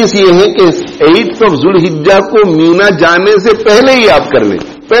چوائس یہ ہے کہ 8th of ذوالحجہ کو مینا جانے سے پہلے ہی آپ کر لیں،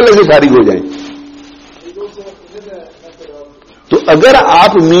 پہلے سے فارغ ہو جائیں. تو اگر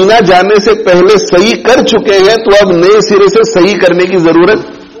آپ مینا جانے سے پہلے صحیح کر چکے ہیں تو اب نئے سرے سے صحیح کرنے کی ضرورت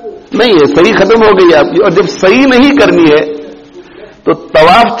نہیں ہے، صحیح ختم ہو گئی آپ کی. اور جب صحیح نہیں کرنی ہے تو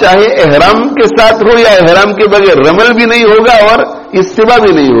طواف چاہے احرام کے ساتھ ہو یا احرام کے بغیر، رمل بھی نہیں ہوگا اور استوا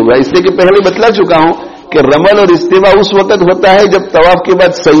بھی نہیں ہوگا. اس لیے کہ پہلے بتلا چکا ہوں کہ رمل اور استوا اس وقت ہوتا ہے جب طواف کے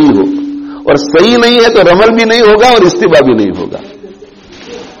بعد صحیح ہو، اور صحیح نہیں ہے تو رمل بھی نہیں ہوگا اور استوا بھی نہیں ہوگا.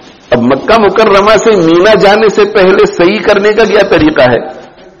 اب مکہ مکرمہ سے مینا جانے سے پہلے صحیح کرنے کا کیا طریقہ ہے؟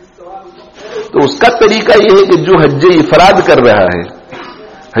 تو اس کا طریقہ یہ ہے کہ جو حج افراد کر رہا ہے،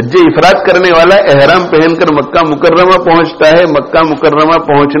 حج افراد کرنے والا احرام پہن کر مکہ مکرمہ پہنچتا ہے. مکہ مکرمہ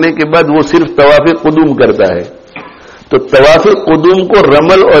پہنچنے کے بعد وہ صرف طواف قدوم کرتا ہے. تو طواف قدوم کو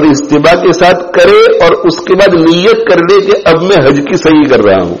رمل اور استوا کے ساتھ کرے اور اس کے بعد نیت کر لے کہ اب میں حج کی صحیح کر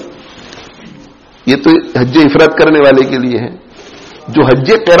رہا ہوں. یہ تو حج افراد کرنے والے کے لیے ہے. جو حج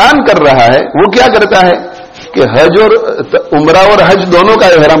قران کر رہا ہے وہ کیا کرتا ہے کہ حج اور عمرہ اور حج دونوں کا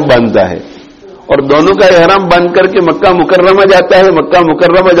احرام باندھتا ہے اور دونوں کا احرام باندھ کر کے مکہ مکرمہ جاتا ہے. مکہ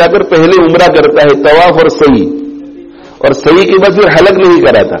مکرمہ جا کر پہلے عمرہ کرتا ہے، طواف اور صحیح، اور صحیح کے بعد پھر حلق نہیں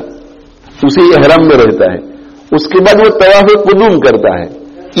کراتا، اسی احرام میں رہتا ہے. اس کے بعد وہ طواف قدوم کرتا ہے.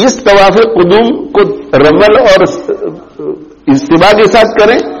 اس طواف قدوم کو رمل اور استوا کے ساتھ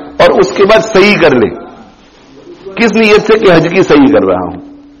کریں اور اس کے بعد صحیح کر لیں. کس نیت سے کہ حج کی صحیح کر رہا ہوں.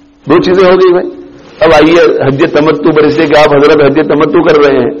 2 چیزیں ہو گئی بھائی. اب آئیے حج تمتع پر، اس لیے کہ آپ حضرت حج تمتع کر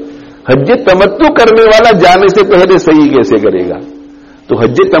رہے ہیں. حج تمتع کرنے والا جانے سے پہلے صحیح کیسے کرے گا؟ تو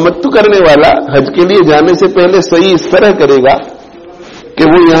حج تمتع کرنے والا حج کے لیے جانے سے پہلے صحیح اس طرح کرے گا کہ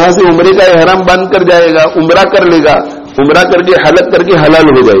وہ یہاں سے عمرے کا احرام باندھ کر جائے گا، عمرہ کر لے گا، عمرہ کر کے حلق کر کے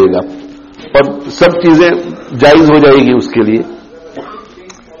حلال ہو جائے گا اور سب چیزیں جائز ہو جائے گی اس کے لیے.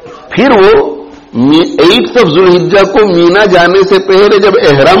 پھر وہ 8th of ذوالحجہ کو مینا جانے سے پہلے جب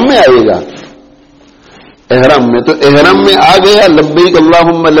احرام میں آئے گا احرام میں، تو احرام میں آ گیا لبیک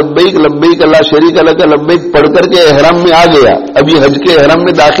اللہم لبیک لبیک لا شریک لک لبیک پڑھ کر کے احرام میں آ گیا، اب یہ حج کے احرام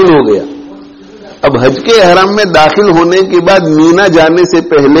میں داخل ہو گیا. اب حج کے احرام میں داخل ہونے کے بعد مینا جانے سے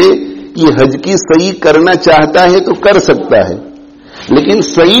پہلے یہ حج کی سعی کرنا چاہتا ہے تو کر سکتا ہے، لیکن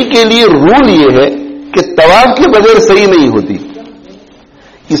سعی کے لیے رول یہ ہے کہ طواف کے بغیر سعی نہیں ہوتی،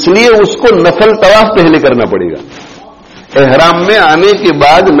 اس لیے اس کو نفل طواف پہلے کرنا پڑے گا. احرام میں آنے کے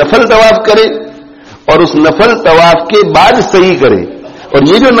بعد نفل طواف کرے اور اس نفل طواف کے بعد سعی کرے، اور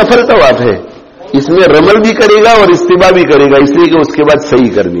یہ جو نفل طواف ہے اس میں رمل بھی کرے گا اور استبا بھی کرے گا، اس لیے کہ اس کے بعد سعی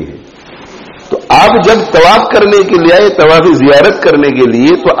کرنی ہے. تو آپ جب طواف کرنے کے لیے آئے، طواف زیارت کرنے کے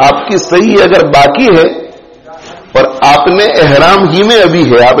لیے، تو آپ کی سعی اگر باقی ہے اور آپ نے احرام ہی میں ابھی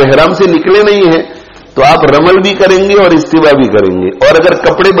ہے، آپ احرام سے نکلے نہیں ہیں، تو آپ رمل بھی کریں گے اور استبا بھی کریں گے، اور اگر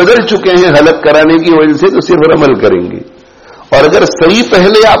کپڑے بدل چکے ہیں حلق کرانے کی وجہ سے تو صرف رمل کریں گے. اور اگر سعی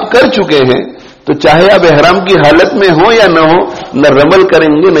پہلے آپ کر چکے ہیں تو چاہے آپ احرام کی حالت میں ہو یا نہ ہو، نہ رمل کریں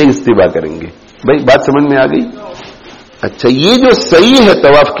گے نہ استبا کریں گے. بھائی بات سمجھ میں آ گئی؟ اچھا، یہ جو سعی ہے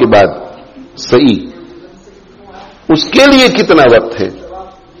طواف کے بعد سعی، اس کے لیے کتنا وقت ہے؟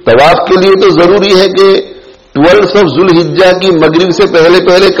 طواف کے لیے تو ضروری ہے کہ 12 ذو الحجہ کی مغرب سے پہلے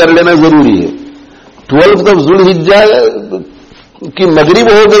کر لینا ضروری ہے. 12 ذو الحجہ کی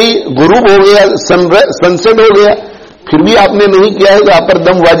مغرب ہو گئی، غروب ہو گیا، سن سیٹ ہو گیا، پھر بھی آپ نے نہیں کیا ہے تو آپ پر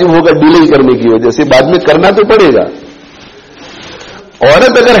دم واجب ہوگا ڈیلے کرنے کی وجہ سے، بعد میں کرنا تو پڑے گا.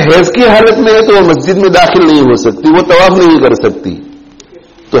 عورت اگر حیض کی حالت میں ہے تو وہ مسجد میں داخل نہیں ہو سکتی، وہ طواف نہیں کر سکتی.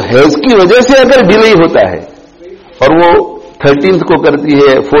 تو حیض کی وجہ سے اگر ڈیلے ہوتا ہے اور وہ 13 کو کرتی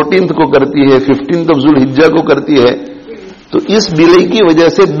ہے، 14 کو کرتی ہے، 15 ذو الحجہ کو کرتی ہے، تو اس ڈیلے کی وجہ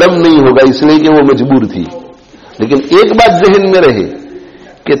سے دم نہیں ہوگا، اس لیے کہ وہ مجبور تھی. لیکن ایک بات ذہن میں رہے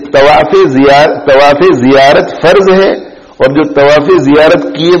کہ طواف زیارت فرض ہے، اور جو طواف زیارت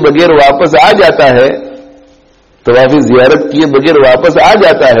کیے بغیر واپس آ جاتا ہے، طواف زیارت کیے بغیر واپس آ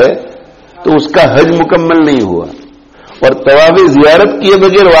جاتا ہے تو اس کا حج مکمل نہیں ہوا. اور طواف زیارت کیے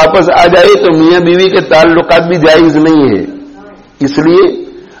بغیر واپس آ جائے تو میاں بیوی کے تعلقات بھی جائز نہیں ہے. اس لیے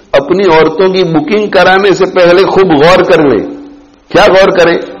اپنی عورتوں کی بکنگ کرانے سے پہلے خوب غور کر لیں. کیا غور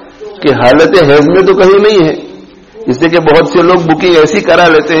کریں؟ کہ حالت حیض میں تو کہیں نہیں ہے، اس لیے کہ بہت سے لوگ بکنگ ایسی کرا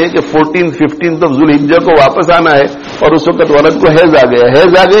لیتے ہیں کہ 14 15 ذو الحجہ کو واپس آنا ہے اور اس وقت عورت کو حیض آ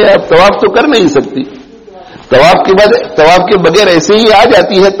گیا، اب طواف تو کر نہیں سکتی. طواف کے بغیر ایسے ہی آ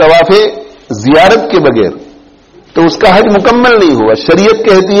جاتی ہے طواف زیارت کے بغیر، تو اس کا حج مکمل نہیں ہوا. شریعت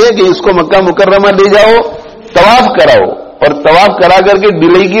کہتی ہے کہ اس کو مکہ مکرمہ لے جاؤ، طواف کراؤ، اور طواف کرا کر کے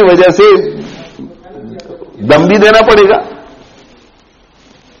ڈیلے کی وجہ سے دم بھی دینا پڑے گا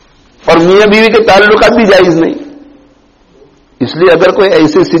اور میاں بیوی کے تعلقات بھی جائز نہیں. اس لیے اگر کوئی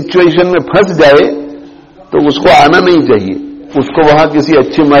ایسے سچویشن میں پھنس جائے تو اس کو آنا نہیں چاہیے، اس کو وہاں کسی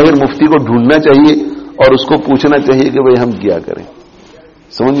اچھے ماہر مفتی کو ڈھونڈنا چاہیے اور اس کو پوچھنا چاہیے کہ بھئی ہم کیا کریں.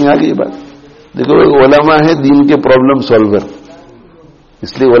 سمجھ میں آ گئی یہ بات؟ دیکھو علماء ہے دین کے پرابلم سالور،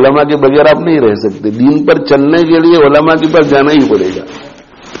 اس لیے علماء کے بغیر آپ نہیں رہ سکتے. دین پر چلنے کے لیے علماء کے پاس جانا ہی پڑے گا.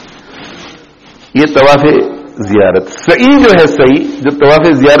 یہ طواف زیارت. صحیح جو ہے، صحیح جو طواف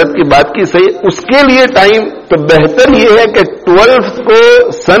زیارت کی بات کی صحیح، اس کے لیے ٹائم تو بہتر یہ ہے کہ 12 کو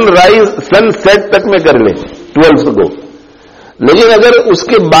سن سیٹ تک میں کر لیں 12 کو. لیکن اگر اس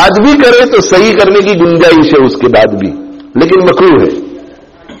کے بعد بھی کرے تو صحیح کرنے کی گنجائش ہے اس کے بعد بھی، لیکن مکروہ ہے.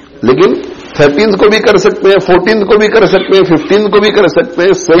 لیکن 13 کو بھی کر سکتے ہیں، 14 کو بھی کر سکتے ہیں، 15 کو بھی کر سکتے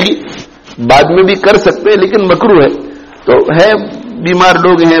ہیں، صحیح بعد میں بھی کر سکتے ہیں، لیکن مکروہ ہے. تو ہے بیمار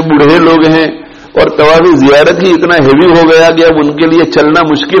لوگ ہیں، بوڑھے لوگ ہیں، اور طواف زیارت ہی اتنا ہیوی ہو گیا کہ اب ان کے لیے چلنا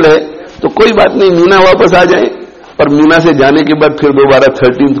مشکل ہے، تو کوئی بات نہیں، مینا واپس آ جائیں اور مینا سے جانے کے بعد پھر دوبارہ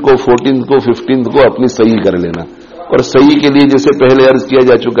 13 کو 14 کو 15 کو اپنی صحیح کر لینا. اور صحیح کے لیے جیسے پہلے عرض کیا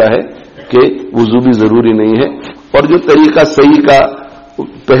جا چکا ہے کہ وضو بھی ضروری نہیں ہے، اور جو طریقہ صحیح کا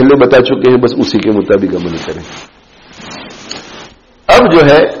پہلے بتا چکے ہیں بس اسی کے مطابق عمل کریں. اب جو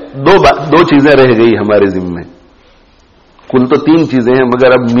ہے دو چیزیں رہ گئی ہمارے ذمے. کل تو 3 چیزیں ہیں،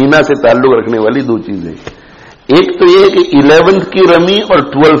 مگر اب مینا سے تعلق رکھنے والی 2 چیزیں. ایک تو یہ کہ 11th کی رمی اور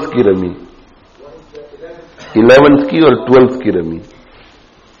 12th کی رمی، 11th کی اور 12th کی رمی،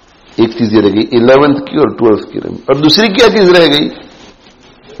 ایک چیز یہ رہ گئی 11th کی اور 12th کی رمی. اور دوسری کیا چیز رہ گئی؟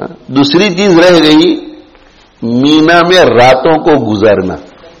 دوسری چیز رہ گئی مینا میں راتوں کو گزارنا.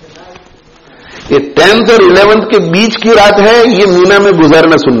 یہ 10th اور 11th کے بیچ کی رات ہے، یہ مینا میں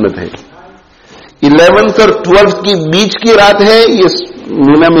گزارنا سنت ہے. 11th اور 12th کی بیچ کی رات ہے، یہ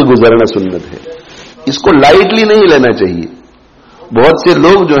مینا میں گزارنا سنت ہے. اس کو لائٹلی نہیں لینا چاہیے. بہت سے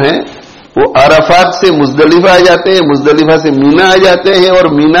لوگ جو ہیں وہ عرفات سے مزدلفہ آ جاتے ہیں، مزدلفہ سے مینا آ جاتے ہیں، اور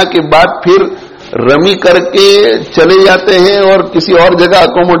مینا کے بعد پھر رمی کر کے چلے جاتے ہیں اور کسی اور جگہ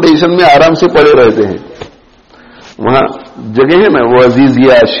اکوموڈیشن میں آرام سے پڑے رہتے ہیں. وہاں جگہ ہے نا، وہ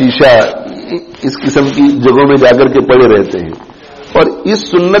عزیزیہ، شیشہ، اس قسم کی جگہوں میں جا کر کے پڑے رہتے ہیں. اور اس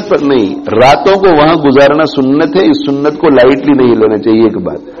سنت پر نہیں، راتوں کو وہاں گزارنا سنت ہے. اس سنت کو لائٹلی نہیں لینا چاہیے. ایک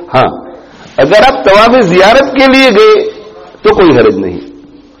بات، ہاں اگر آپ طواف زیارت کے لیے گئے تو کوئی حرج نہیں،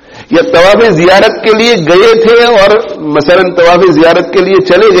 یا طواف زیارت کے لیے گئے تھے اور مثلا طواف زیارت کے لیے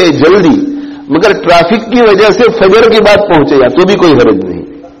چلے گئے جلدی، مگر ٹریفک کی وجہ سے فجر کے بعد پہنچے گا تو بھی کوئی حرج نہیں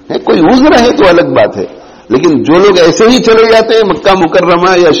ہے. کوئی عذر ہے تو الگ بات ہے، لیکن جو لوگ ایسے ہی چلے جاتے ہیں مکہ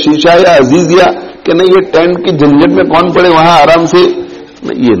مکرمہ یا شیشہ یا عزیزیہ کہ نہیں یہ ٹینٹ کی جھنجھٹ میں کون پڑے وہاں آرام سے،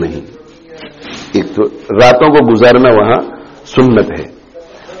 یہ نہیں. ایک تو راتوں کو گزارنا وہاں سنت ہے.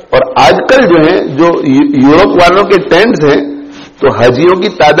 اور آج کل جو ہے جو یورپ والوں کے ٹینٹس ہیں تو حاجیوں کی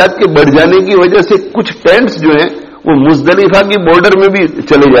تعداد کے بڑھ جانے کی وجہ سے کچھ ٹینٹس جو ہیں وہ مزدلفہ کی بارڈر میں بھی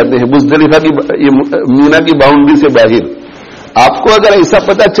چلے جاتے ہیں، مزدلفہ کی مینا کی باؤنڈری سے باہر. آپ کو اگر ایسا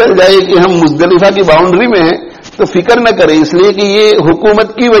پتہ چل جائے کہ ہم مزدلفہ کی باؤنڈری میں ہیں تو فکر نہ کریں، اس لیے کہ یہ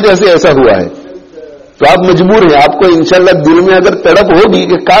حکومت کی وجہ سے ایسا ہوا ہے. تو آپ مجبور ہیں. آپ کو انشاءاللہ دل میں اگر تڑپ ہوگی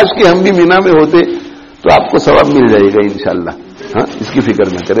کہ کاش کہ ہم بھی مینا میں ہوتے تو آپ کو ثواب مل جائے گا انشاءاللہ. ہاں اس کی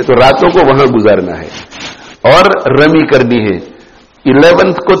فکر نہ کریں. تو راتوں کو وہاں گزارنا ہے اور رمی کرنی ہے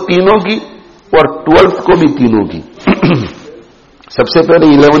 11 کو تینوں کی اور 12 کو بھی تینوں کی. سب سے پہلے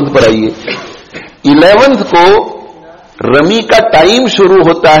 11 پر آئیے. 11 کو رمی کا ٹائم شروع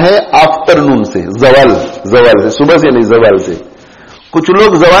ہوتا ہے آفٹرنون سے، زوال سے، صبح سے نہیں، زوال سے. کچھ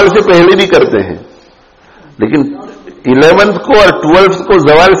لوگ زوال سے پہلے بھی کرتے ہیں، لیکن 11 کو اور 12 کو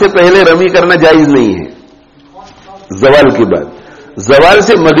زوال سے پہلے رمی کرنا جائز نہیں ہے. زوال کے بعد، زوال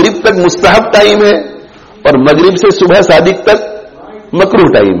سے مغرب تک مستحب ٹائم ہے اور مغرب سے صبح صادق تک مکروہ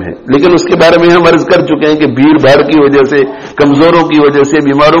ٹائم ہے. لیکن اس کے بارے میں ہم عرض کر چکے ہیں کہ بھیڑ بھاڑ کی وجہ سے، کمزوروں کی وجہ سے،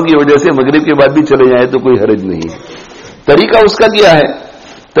 بیماروں کی وجہ سے مغرب کے بعد بھی چلے جائیں تو کوئی حرج نہیں ہے. طریقہ اس کا کیا ہے؟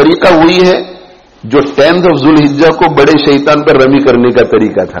 طریقہ وہی ہے جو 10 ذوالحجہ کو بڑے شیطان پر رمی کرنے کا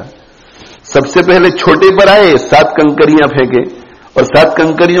طریقہ تھا. سب سے پہلے چھوٹے پر آئے، 7 کنکریاں پھینکے اور 7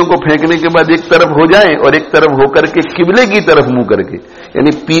 کنکریوں کو پھینکنے کے بعد ایک طرف ہو جائیں اور ایک طرف ہو کر کے قبلے کی طرف منہ کر کے،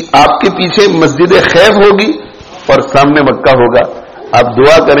 یعنی آپ کے پیچھے مسجد خیف ہوگی اور سامنے مکہ ہوگا. آپ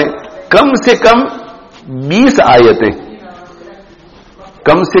دعا کریں کم سے کم 20 آیتیں،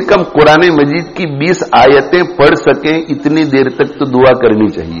 کم سے کم قرآن مجید کی 20 آیتیں پڑھ سکیں اتنی دیر تک تو دعا کرنی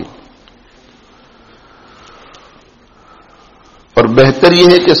چاہیے. اور بہتر یہ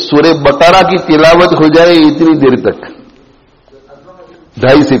ہے کہ سورہ بقرہ کی تلاوت ہو جائے اتنی دیر تک،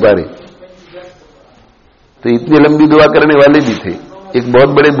 2.5 سپارے. تو اتنی لمبی دعا کرنے والے بھی تھے. ایک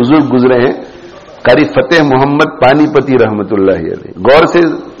بہت بڑے بزرگ گزرے ہیں، قاری فتح محمد پانی پتی رحمت اللہ علیہ. غور سے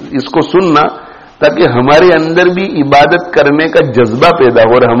اس کو سننا تاکہ ہمارے اندر بھی عبادت کرنے کا جذبہ پیدا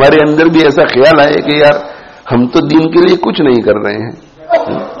ہو اور ہمارے اندر بھی ایسا خیال آئے کہ یار ہم تو دین کے لیے کچھ نہیں کر رہے ہیں.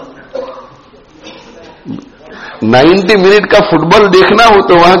 90 منٹ کا فٹ بال دیکھنا ہو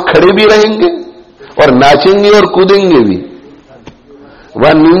تو وہاں کھڑے بھی رہیں گے اور ناچیں گے اور کودیں گے بھی.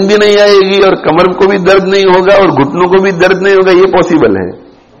 وہاں نیند بھی نہیں آئے گی اور کمر کو بھی درد نہیں ہوگا اور گھٹنوں کو بھی درد نہیں ہوگا. یہ پاسبل ہے،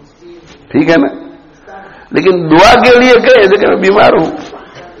 ٹھیک ہے نا. لیکن دعا کے لیے کہے کہ میں بیمار ہوں،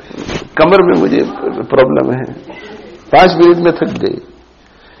 کمر میں مجھے پرابلم ہے، 5 منٹ میں تھک گئی.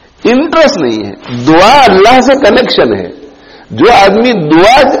 انٹرسٹ نہیں ہے. دعا اللہ سے کنیکشن ہے. جو آدمی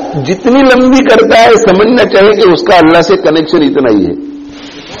دعا جتنی لمبی کرتا ہے سمجھنا چاہیے کہ اس کا اللہ سے کنیکشن اتنا ہی ہے.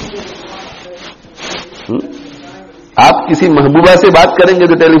 آپ کسی محبوبہ سے بات کریں گے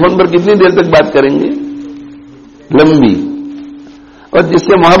تو ٹیلی فون پر کتنی دیر تک بات کریں گے؟ لمبی. اور جس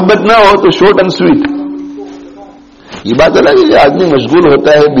سے محبت نہ ہو تو شارٹ اینڈ سویٹ. یہ بات الگ ہے کہ آدمی مشغول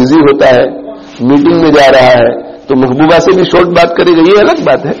ہوتا ہے، بزی ہوتا ہے، میٹنگ میں جا رہا ہے تو محبوبہ سے بھی شارٹ بات کرے گا، یہ الگ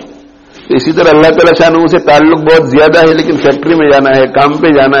بات ہے. تو اسی طرح اللہ تعالیٰ شانہ سے تعلق بہت زیادہ ہے لیکن فیکٹری میں جانا ہے، کام پہ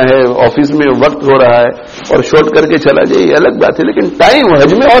جانا ہے، آفس میں وقت ہو رہا ہے اور شارٹ کر کے چلا جائے، یہ الگ بات ہے. لیکن ٹائم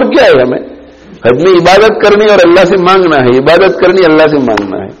حج میں اور کیا ہے؟ ہمیں حج میں عبادت کرنی اور اللہ سے مانگنا ہے، عبادت کرنی اللہ سے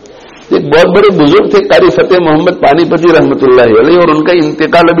مانگنا ہے. ایک بہت بڑے بزرگ تھے قاری فتح محمد پانی پتی رحمت اللہ علیہ، اور ان کا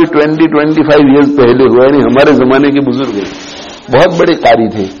انتقال ابھی 20-25 ایئرز پہلے ہوا، یعنی ہمارے زمانے کے بزرگ ہیں. بہت بڑے قاری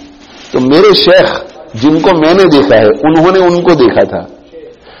تھے. تو میرے شیخ جن کو میں نے دیکھا ہے انہوں نے ان کو دیکھا تھا.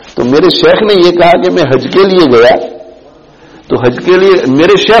 تو میرے شیخ نے یہ کہا کہ میں حج کے لیے گیا تو حج کے لیے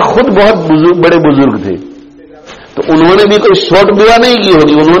میرے شیخ خود بہت بڑے بزرگ تھے تو انہوں نے بھی کوئی شارٹ دعا نہیں کی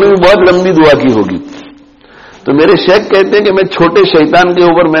ہوگی، انہوں نے بھی بہت لمبی دعا کی ہوگی. تو میرے شیخ کہتے ہیں کہ میں چھوٹے شیطان کے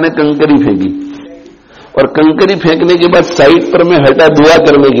اوپر میں نے کنکری پھینکی اور کنکری پھینکنے کے بعد سائڈ پر میں ہٹا دعا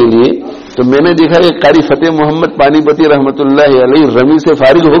کرنے کے لیے تو میں نے دیکھا کہ قاری فتح محمد پانی پتی رحمت اللہ علیہ رمی سے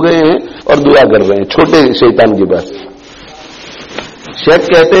فارغ ہو گئے ہیں اور دعا کر رہے ہیں چھوٹے شیطان کے پاس. شیخ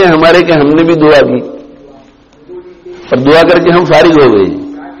کہتے ہیں ہمارے کہ ہم نے بھی دعا کی اور دعا کر کے ہم فارغ ہو گئے.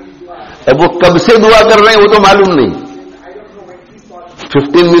 اب وہ کب سے دعا کر رہے ہیں وہ تو معلوم نہیں،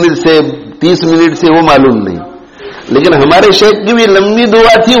 15 منٹ سے 30 منٹ سے وہ معلوم نہیں، لیکن ہمارے شیخ کی بھی لمبی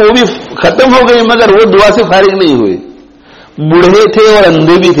دعا تھی، وہ بھی ختم ہو گئی، مگر وہ دعا سے فارغ نہیں ہوئے، بوڑھے تھے اور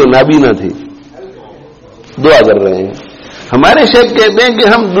اندھے بھی تھے، نابینا تھے، دعا کر رہے ہیں۔ ہمارے شیخ کہتے ہیں کہ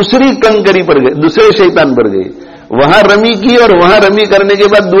ہم دوسری کنکری پر گئے، دوسرے شیطان پر گئے، وہاں رمی کی اور وہاں رمی کرنے کے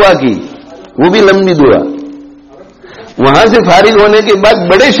بعد دعا کی، وہ بھی لمبی دعا، وہاں سے فارغ ہونے کے بعد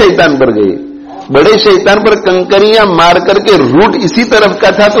بڑے شیطان پر گئے، بڑے شیطان پر کنکریاں مار کر کے روٹ اسی طرف کا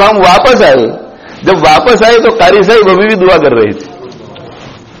تھا، تو ہم واپس آئے، جب واپس آئے تو قاری صاحب ابھی بھی دعا کر رہے تھے۔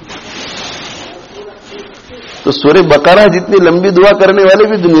 تو سورہ بقرہ جتنی لمبی دعا کرنے والے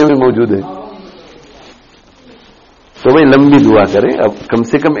بھی دنیا میں موجود ہیں، تو بھائی لمبی دعا کریں، اب کم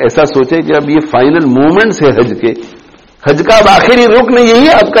سے کم ایسا سوچیں کہ اب یہ فائنل مومنٹس ہے حج کے، حج کا اب آخری رکن یہی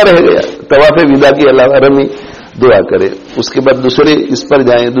آپ کا رہ گیا، طواف وداع کے علاوہ رمی دعا کرے، اس کے بعد دوسرے اس پر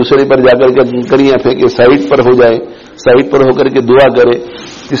جائیں، دوسرے پر جا کر کے کنکریاں پھینکے، سائڈ پر ہو جائے، سائڈ پر ہو کر کے دعا کرے،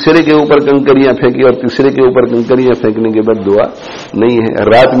 تیسرے کے اوپر کنکریاں پھینکے اور تیسرے کے اوپر کنکریاں پھینکنے کے بعد دعا نہیں ہے،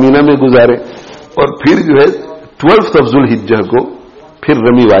 رات مینا میں گزارے، اور پھر جو ہے 12 ذو الحجہ کو پھر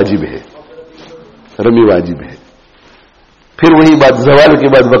رمی واجب ہے، رمی واجب ہے، پھر وہی بات زوال کے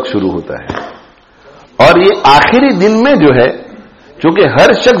بعد وقت شروع ہوتا ہے۔ اور یہ آخری دن میں جو ہے چونکہ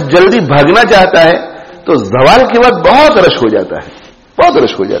ہر شخص جلدی بھاگنا چاہتا ہے، تو زوال کے بعد بہت رش ہو جاتا ہے، بہت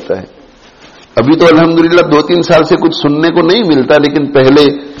رش ہو جاتا ہے۔ ابھی تو الحمدللہ 2-3 سال سے کچھ سننے کو نہیں ملتا، لیکن پہلے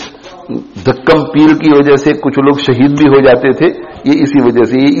دھکم پیل کی وجہ سے کچھ لوگ شہید بھی ہو جاتے تھے، یہ اسی وجہ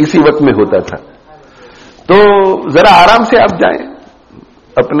سے، یہ اسی وقت میں ہوتا تھا۔ تو ذرا آرام سے آپ جائیں،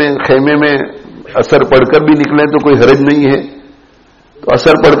 اپنے خیمے میں اثر پڑھ کر بھی نکلیں تو کوئی حرج نہیں ہے، تو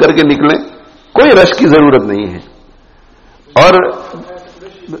اثر پڑھ کر کے نکلیں، کوئی رش کی ضرورت نہیں ہے۔ اور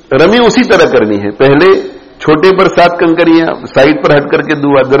رمی اسی طرح کرنی ہے، پہلے چھوٹے پر 7 کنکریاں، سائڈ پر ہٹ کر کے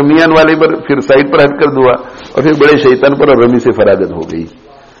دعا، درمیان والے پر پھر سائڈ پر ہٹ کر دعا، اور پھر بڑے شیطان پر، اور رمی سے فراغت ہو گئی۔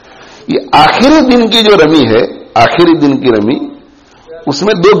 یہ آخری دن کی جو رمی ہے، آخری دن کی رمی، اس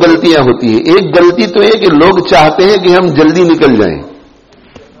میں 2 غلطیاں ہوتی ہیں۔ ایک غلطی تو یہ کہ لوگ چاہتے ہیں کہ ہم جلدی نکل جائیں،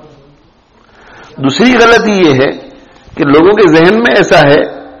 دوسری غلطی یہ ہے کہ لوگوں کے ذہن میں ایسا ہے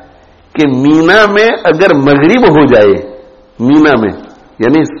کہ مینا میں اگر مغرب ہو جائے، مینا میں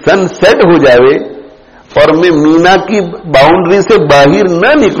یعنی سن سیٹ ہو جائے اور میں مینا کی باؤنڈری سے باہر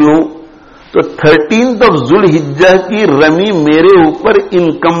نہ نکلوں تو 13 ذو الحجہ کی رمی میرے اوپر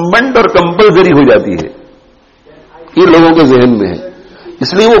انکمبنٹ اور کمپلسری ہو جاتی ہے، یہ لوگوں کے ذہن میں ہے۔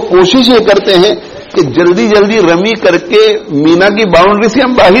 اس لیے وہ کوشش یہ کرتے ہیں کہ جلدی جلدی رمی کر کے مینا کی باؤنڈری سے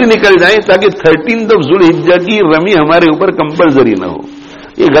ہم باہر نکل جائیں تاکہ 13 ذو الحجہ کی رمی ہمارے اوپر کمپلسری نہ ہو۔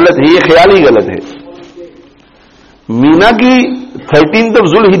 یہ غلط ہے، یہ خیال ہی غلط ہے۔ مینا کی 13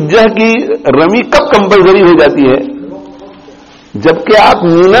 ذو الحجہ کی رمی کب کمپلسری ہو جاتی ہے؟ جبکہ آپ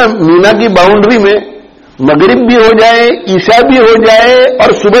مینا کی باؤنڈری میں مغرب بھی ہو جائے، عشاء بھی ہو جائے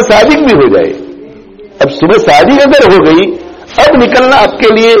اور صبح صادق بھی ہو جائے۔ اب صبح صادق اگر ہو گئی، اب نکلنا آپ کے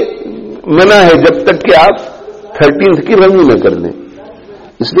لیے منع ہے جب تک کہ آپ 13 کی رمی نہ کر لیں۔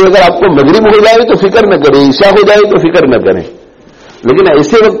 اس لیے اگر آپ کو مغرب ہو جائے تو فکر نہ کریں، عشاء ہو جائے تو فکر نہ کریں، لیکن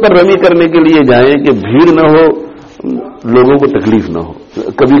ایسے وقت پر رمی کرنے کے لیے جائیں کہ بھیڑ نہ ہو، لوگوں کو تکلیف نہ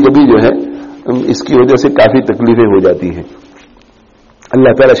ہو۔ کبھی کبھی جو ہے اس کی وجہ سے کافی تکلیفیں ہو جاتی ہیں۔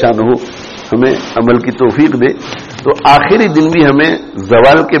 اللہ تعالی شانہ ہمیں عمل کی توفیق دے۔ تو آخری دن بھی ہمیں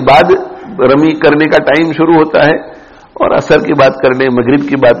زوال کے بعد رمی کرنے کا ٹائم شروع ہوتا ہے، اور عصر کی بات کر لیں، مغرب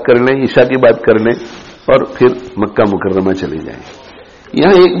کی بات کر لیں، عشاء کی بات کر لیں، اور پھر مکہ مکرمہ چلے جائیں۔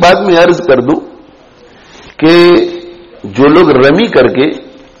 یہاں ایک بات میں عرض کر دوں کہ جو لوگ رمی کر کے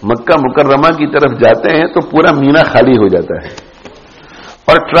مکہ مکرمہ کی طرف جاتے ہیں تو پورا مینا خالی ہو جاتا ہے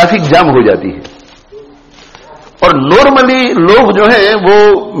اور ٹریفک جام ہو جاتی ہے، اور نارملی لوگ جو ہیں وہ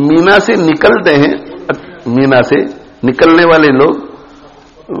مینا سے نکلتے ہیں، مینا سے نکلنے والے لوگ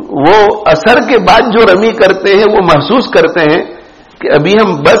وہ عصر کے بعد جو رمی کرتے ہیں وہ محسوس کرتے ہیں کہ ابھی ہم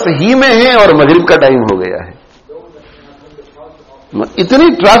بس ہی میں ہیں اور مغرب کا ٹائم ہو گیا ہے۔ اتنی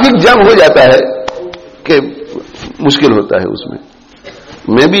ٹریفک جام ہو جاتا ہے کہ مشکل ہوتا ہے اس میں۔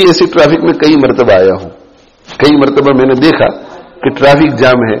 میں بھی ایسی ٹریفک میں کئی مرتبہ آیا ہوں، کئی مرتبہ میں نے دیکھا کہ ٹریفک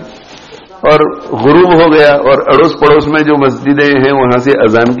جام ہے اور غروب ہو گیا اور اڑوس پڑوس میں جو مسجدیں ہیں وہاں سے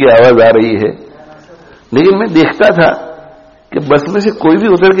اذان کی آواز آ رہی ہے، لیکن میں دیکھتا تھا کہ بس میں سے کوئی بھی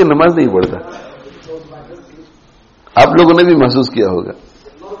اتر کے نماز نہیں پڑھتا۔ آپ لوگوں نے بھی محسوس کیا ہوگا۔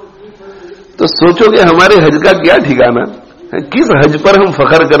 تو سوچو کہ ہمارے حج کا کیا ٹھکانہ، کس حج پر ہم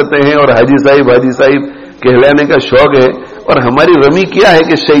فخر کرتے ہیں اور حاجی صاحب کہلانے کا شوق ہے، اور ہماری رمی کیا ہے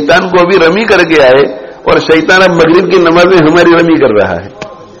کہ شیطان کو ابھی رمی کر کے آئے اور شیطان اب مغرب کی نماز میں ہماری رمی کر رہا ہے۔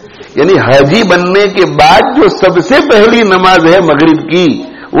 یعنی حاجی بننے کے بعد جو سب سے پہلی نماز ہے مغرب کی،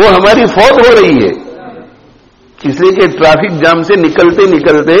 وہ ہماری فوت ہو رہی ہے، اس لیے کہ ٹریفک جام سے نکلتے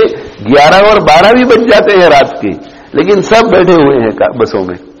نکلتے 11 اور 12 بھی بج جاتے ہیں رات کے، لیکن سب بیٹھے ہوئے ہیں بسوں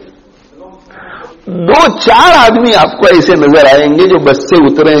میں. 2-4 آدمی آپ کو ایسے نظر آئیں گے جو بس سے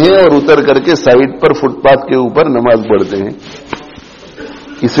اترے ہیں اور اتر کر کے سائڈ پر فٹ پاتھ کے اوپر نماز پڑھتے ہیں.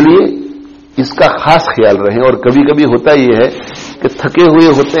 اس لیے اس کا خاص خیال رہیں. اور کبھی کبھی ہوتا یہ ہے کہ تھکے ہوئے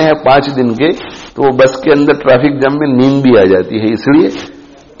ہوتے ہیں 5 دن کے، تو وہ بس کے اندر ٹریفک جام میں نیند بھی آ جاتی ہے. اس لیے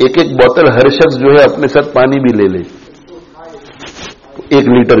ایک بوتل ہر شخص جو ہے اپنے ساتھ پانی بھی لے لے، 1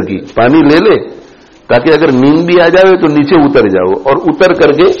 لیٹر کی پانی لے لے، تاکہ اگر نیند بھی آ جائے تو نیچے اتر جاؤ اور اتر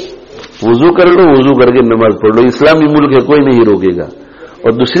کر کے وضو کر لو، وضو کر کے نماز پڑھ لو. اسلامی ملک ہے، کوئی نہیں روکے گا.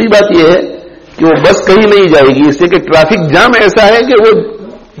 اور دوسری بات یہ ہے کہ وہ بس کہیں نہیں جائے گی، اس لیے کہ ٹریفک جام ایسا ہے کہ وہ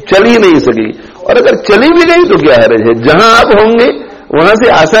چل ہی نہیں سکے گی. اور اگر چلی بھی گئی تو کیا حرج ہے، جہاں آپ ہوں گے وہاں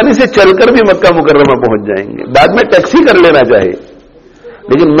سے آسانی سے چل کر بھی مکہ مکرمہ پہنچ جائیں گے. بعد میں ٹیکسی کر لینا چاہے،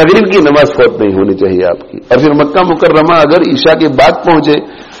 لیکن مغرب کی نماز فوت نہیں ہونی چاہیے آپ کی. اور پھر مکہ مکرمہ اگر عشاء کے بعد پہنچے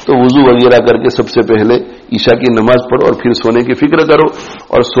تو وضو وغیرہ کر کے سب سے پہلے عشاء کی نماز پڑھو اور پھر سونے کی فکر کرو.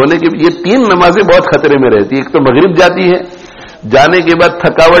 اور سونے کی یہ 3 نمازیں بہت خطرے میں رہتی ہیں. ایک تو مغرب جاتی ہے، جانے کے بعد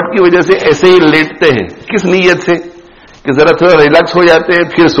تھکاوٹ کی وجہ سے ایسے ہی لیٹتے ہیں، کس نیت سے کہ ذرا تھوڑا ریلیکس ہو جاتے ہیں،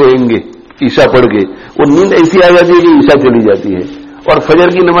 پھر سوئیں گے عشاء پڑھ کے. وہ نیند ایسی آ جاتی ہے کہ عشاء چلی جاتی ہے اور فجر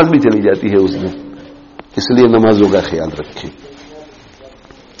کی نماز بھی چلی جاتی ہے اس میں. اس لیے نمازوں کا خیال رکھیں.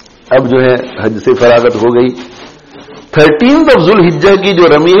 اب جو ہے حج سے فراغت ہو گئی. 13 ذو الحجہ کی جو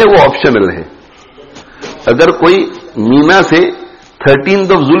رمی ہے وہ آپشنل ہے. اگر کوئی مینا سے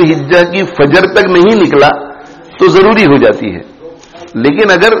 13 ذو الحجہ کی فجر تک نہیں نکلا تو ضروری ہو جاتی ہے.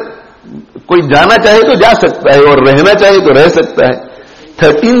 لیکن اگر کوئی جانا چاہے تو جا سکتا ہے اور رہنا چاہے تو رہ سکتا ہے.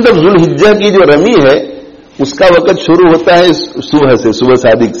 13 ذو الحجہ کی جو رمی ہے اس کا وقت شروع ہوتا ہے صبح سے، صبح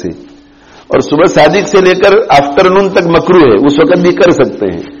صادق سے، اور صبح صادق سے لے کر آفٹرنون تک مکروہ ہے، اس وقت بھی کر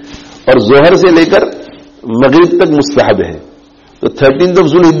سکتے ہیں. اور ظہر سے لے کر مغرب تک مستحب ہے. تو 13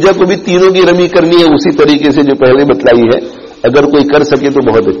 ذو الحجہ کو بھی تینوں کی رمی کرنی ہے اسی طریقے سے جو پہلے بتلائی ہے. اگر کوئی کر سکے تو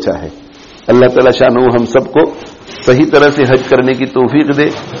بہت اچھا ہے. اللہ تعالیٰ شانہ ہم سب کو صحیح طرح سے حج کرنے کی توفیق دے.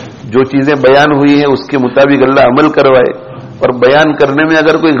 جو چیزیں بیان ہوئی ہیں اس کے مطابق اللہ عمل کروائے. اور بیان کرنے میں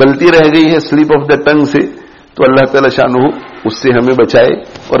اگر کوئی غلطی رہ گئی ہے سلپ آف دا ٹنگ سے تو اللہ تعالیٰ شانہ اس سے ہمیں بچائے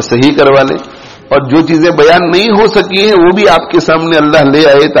اور صحیح کروا لے. اور جو چیزیں بیان نہیں ہو سکی ہیں وہ بھی آپ کے سامنے اللہ لے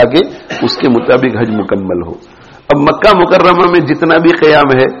آئے تاکہ اس کے مطابق حج مکمل ہو. اب مکہ مکرمہ میں جتنا بھی قیام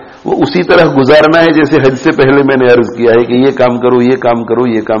ہے وہ اسی طرح گزارنا ہے جیسے حج سے پہلے میں نے عرض کیا ہے کہ یہ کام کرو، یہ کام کرو،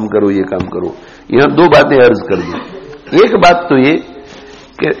 یہ کام کرو، یہ کام کرو. یہاں 2 باتیں عرض کر دیں. ایک بات تو یہ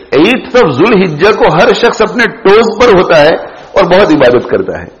کہ 8 ذو الحجہ کو ہر شخص اپنے ٹوز پر ہوتا ہے اور بہت عبادت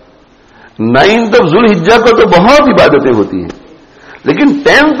کرتا ہے. 9 ذو الحجہ کو تو بہت عبادتیں ہوتی ہیں، لیکن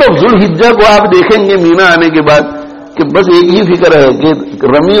 10 ذو الحجہ کو آپ دیکھیں گے مینا آنے کے بعد کہ بس ایک ہی فکر ہے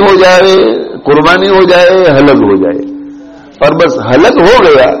کہ رمی ہو جائے، قربانی ہو جائے، حلق ہو جائے. اور بس حلق ہو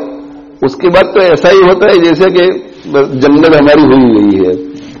گیا اس کے بعد تو ایسا ہی ہوتا ہے جیسے کہ جنگل ہماری ہوئی گئی ہے.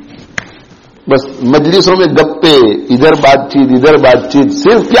 بس مجلسوں میں گپے، ادھر بات چیت.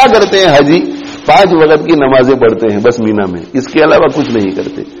 صرف کیا کرتے ہیں حاجی؟ 5 وقت کی نمازیں پڑھتے ہیں بس مینا میں، اس کے علاوہ کچھ نہیں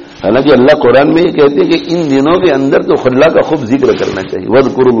کرتے. حالانکہ اللہ قرآن میں یہ کہتے ہیں کہ ان دنوں کے اندر تو اللہ کا خوب ذکر کرنا چاہیے.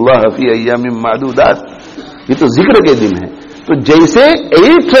 وَاذْكُرُوا اللَّهَ فِي أَيَّامٍ مَّعْدُودَاتٍ. یہ تو ذکر کے دن ہے. تو جیسے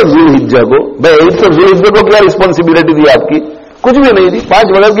 8 ذو الحجہ کو، بھائی 8 ذو الحجہ کو کیا رسپانسبلٹی تھی آپ کی؟ کچھ بھی نہیں تھی.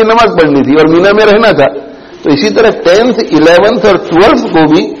 5 وقت کی نماز پڑھنی تھی اور مینا میں رہنا تھا. تو اسی طرح 10th 11th اور 12th کو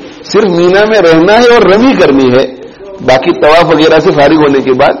بھی صرف مینا میں رہنا ہے اور رمی کرنی ہے. باقی طواف وغیرہ سے فارغ ہونے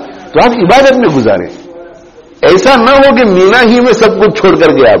کے بعد تو آپ عبادت میں گزاریں. ایسا نہ ہو کہ مینا ہی میں سب کچھ چھوڑ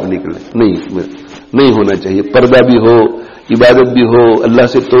کر کے آپ نکلیں. نہیں ہونا چاہیے. پردہ بھی ہو، عبادت بھی ہو، اللہ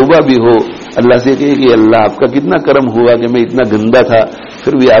سے توبہ بھی ہو. اللہ سے کہے کہ اللہ آپ کا کتنا کرم ہوا کہ میں اتنا گندا تھا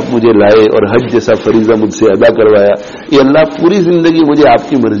پھر بھی آپ مجھے لائے اور حج جیسا فریضہ مجھ سے ادا کروایا. یہ اللہ پوری زندگی مجھے آپ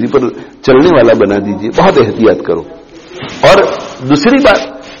کی مرضی پر چلنے والا بنا دیجیے. بہت احتیاط کرو. اور دوسری بات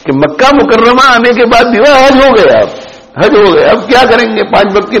کہ مکہ مکرمہ آنے کے بعد بھی حج ہو گیا. حج ہو گئے. اب کیا کریں گے؟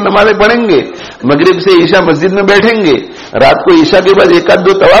 5 وقت کی نمازیں پڑھیں گے، مغرب سے عشاء مسجد میں بیٹھیں گے، رات کو عشاء کے بعد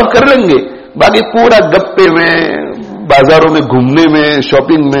 1-2 طواف کر لیں گے. باقی پورا گپے میں، بازاروں میں گھومنے میں،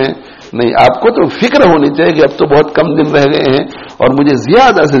 شاپنگ میں نہیں. آپ کو تو فکر ہونی چاہیے کہ اب تو بہت کم دن رہ گئے ہیں اور مجھے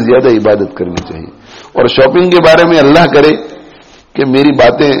زیادہ سے زیادہ عبادت کرنی چاہیے. اور شاپنگ کے بارے میں اللہ کرے کہ میری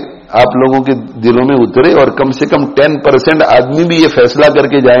باتیں آپ لوگوں کے دلوں میں اترے اور کم سے کم 10% آدمی بھی یہ فیصلہ کر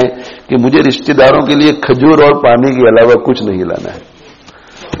کے جائیں کہ مجھے رشتہ داروں کے لیے کھجور اور پانی کے علاوہ کچھ نہیں لانا ہے.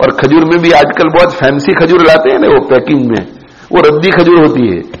 اور کھجور میں بھی آج کل بہت فینسی کھجور لاتے ہیں نا، وہ پیکنگ میں، وہ ردی کھجور ہوتی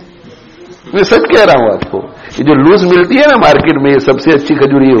ہے. میں سچ کہہ رہا ہوں آپ کو. یہ جو لوز ملتی ہے نا مارکیٹ میں، یہ سب سے اچھی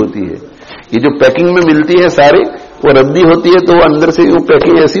کھجور یہ ہوتی ہے. یہ جو پیکنگ میں ملتی ہے سارے، وہ ردی ہوتی ہے تو وہ اندر سے وہ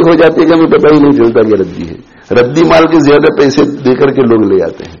پیکنگ ایسی ہو جاتی ہے کہ ہمیں پتہ ہی نہیں چلتا کہ ردی ہے. ردی مال کے زیادہ پیسے دے کر کے لوگ لے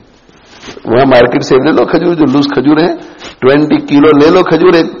آتے ہیں. وہاں مارکیٹ سے لے لو کھجور, جو لوز کھجور ہیں 20 کلو لے لو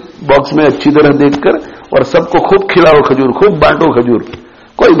کھجور ایک باکس میں اچھی طرح دیکھ کر, اور سب کو خوب کھلاؤ کھجور, خوب بانٹو کھجور.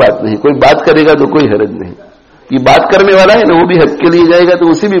 کوئی بات نہیں, کوئی بات کرے گا تو کوئی حرج نہیں. یہ بات کرنے والا ہے نا وہ بھی حج کے لیے جائے گا تو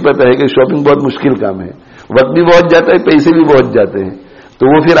اسے بھی پتا ہے کہ شاپنگ بہت مشکل کام ہے, وقت بھی بہت جاتا ہے, پیسے بھی بہت جاتے ہیں, تو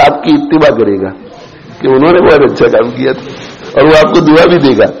وہ پھر آپ کی اتباع کرے گا کہ انہوں نے بہت اچھا کام کیا تھا, اور وہ آپ کو دعا بھی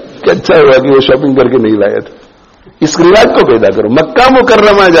دے گا کہ اچھا ہوا کہ وہ شاپنگ کر کے نہیں لایا تھا. اس رواج کو پیدا کرو. مکہ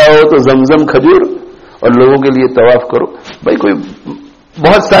مکرمہ جاؤ تو زمزم کھجور اور لوگوں کے لیے طواف کرو. بھائی کوئی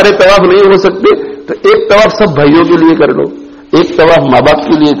بہت سارے طواف نہیں ہو سکتے تو ایک طواف سب بھائیوں کے لیے کر لو, ایک طواف ماں باپ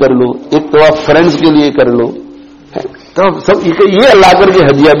کے لیے کر لو, ایک طواف فرینڈز کے لیے کر لو. تو سب یہ اللہ کر کے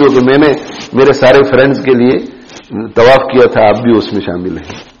ہدیہ دو کہ میں نے میرے سارے فرینڈز کے لیے طواف کیا تھا, آپ بھی اس میں شامل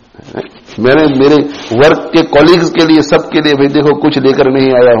ہیں. میں نے میرے ورک کے کولیگز کے لیے سب کے لیے بھائی دیکھو کچھ لے کر نہیں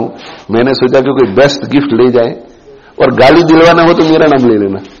آیا ہوں, میں نے سوچا کہ کوئی بیسٹ گفٹ لے جائے, اور گالی دلوانا ہو تو میرا نام لے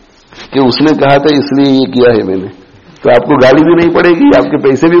لینا کہ اس نے کہا تھا اس لیے یہ کیا ہے میں نے, تو آپ کو گالی بھی نہیں پڑے گی, آپ کے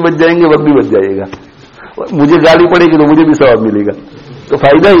پیسے بھی بچ جائیں گے, وقت بھی بچ جائے گا. مجھے گالی پڑے گی تو مجھے بھی ثواب ملے گا, تو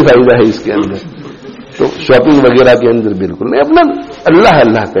فائدہ ہی فائدہ ہے اس کے اندر. تو شاپنگ وغیرہ کے اندر بالکل نہیں, اپنا اللہ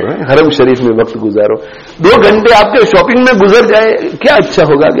اللہ کریں, حرم شریف میں وقت گزارو. 2 گھنٹے آپ کے شاپنگ میں گزر جائے کیا اچھا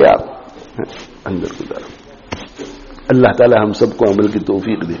ہوگا کہ آپ اندر گزارو. اللہ تعالی ہم سب کو عمل کی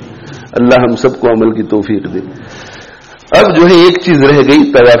توفیق دے, اللہ ہم سب کو عمل کی توفیق دے. اب جو ہے ایک چیز رہ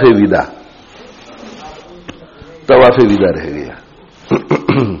گئی, طواف وداع. طواف وداع رہ گیا.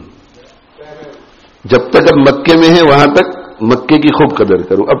 جب تک اب مکے میں ہے وہاں تک مکے کی خوب قدر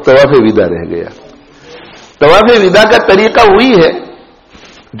کرو. اب طواف وداع رہ گیا. طواف وداع کا طریقہ وہی ہے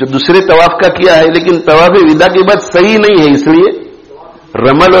جو دوسرے طواف کا کیا ہے, لیکن طواف وداع کی بات صحیح نہیں ہے, اس لیے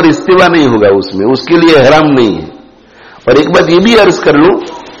رمل اور استوا نہیں ہوگا اس میں, اس کے لیے احرام نہیں ہے. اور ایک بات یہ بھی عرض کر لوں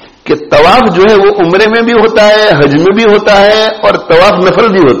کہ طواف جو ہے وہ عمرے میں بھی ہوتا ہے, حج میں بھی ہوتا ہے, اور طواف نفل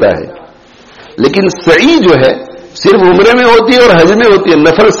بھی ہوتا ہے. لیکن سعی جو ہے صرف عمرے میں ہوتی ہے اور حج میں ہوتی ہے,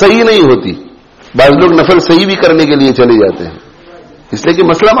 نفل سعی نہیں ہوتی. بعض لوگ نفل سعی بھی کرنے کے لیے چلے جاتے ہیں اس لیے کہ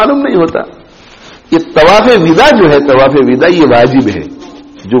مسئلہ معلوم نہیں ہوتا. یہ طواف وداع جو ہے, طواف وداع یہ واجب ہے.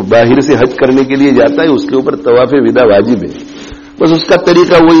 جو باہر سے حج کرنے کے لیے جاتا ہے اس کے اوپر طواف وداع واجب ہے. بس اس کا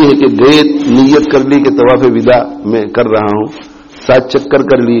طریقہ وہی ہے کہ گئے, نیت کر لی کہ طواف وداع میں کر رہا ہوں, 7 چکر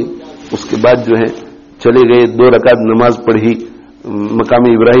کر لیے, اس کے بعد جو ہے چلے گئے, 2 رکعت نماز پڑھی مقام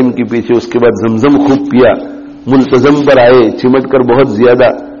ابراہیم کے پیچھے, اس کے بعد زمزم خوب پیا, ملتزم پر آئے, چمٹ کر بہت زیادہ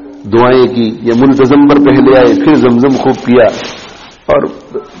دعائیں کی, یا ملتزم پر پہلے آئے پھر زمزم خوب پیا, اور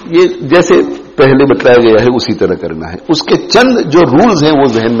یہ جیسے پہلے بتلایا گیا ہے اسی طرح کرنا ہے. اس کے چند جو رولز ہیں وہ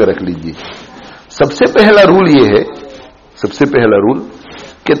ذہن میں رکھ لیجئے. سب سے پہلا رول یہ ہے, سب سے پہلا رول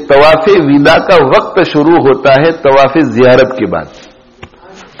کہ طواف وداع کا وقت شروع ہوتا ہے طواف زیارت کے بعد.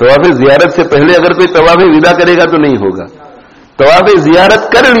 طواف زیارت سے پہلے اگر کوئی طواف وداع کرے گا تو نہیں ہوگا. طواف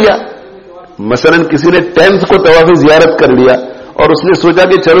زیارت کر لیا, مثلا کسی نے 10th کو طواف زیارت کر لیا اور اس نے سوچا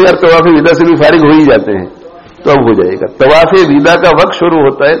کہ چلو یار طواف وداع سے بھی فارغ ہو ہی جاتے ہیں, تو اب ہو جائے گا. طواف وداع کا وقت شروع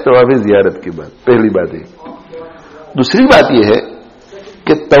ہوتا ہے طواف زیارت کے بعد, پہلی بات ہے. دوسری بات یہ ہے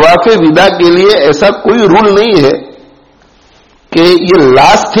کہ طواف وداع کے لیے ایسا کوئی رول نہیں ہے کہ یہ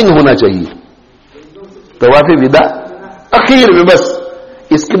لاسٹ تھنگ ہونا چاہیے. طواف وداع اخیر میں, بس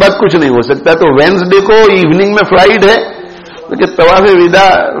اس کے بعد کچھ نہیں ہو سکتا. تو وینسڈے کو ایوننگ میں فلائٹ ہے کہ طواف وداع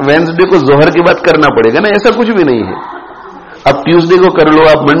وینسڈے کو ظہر کے بعد کرنا پڑے گا نا, ایسا کچھ بھی نہیں ہے. آپ ٹیوزڈے کو کر لو,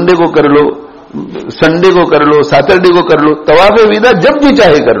 آپ منڈے کو کر لو, سنڈے کو کر لو, سیٹرڈے کو کر لو, طواف وداع جب بھی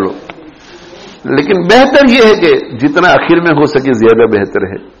چاہے کر لو. لیکن بہتر یہ ہے کہ جتنا آخر میں ہو سکے زیادہ بہتر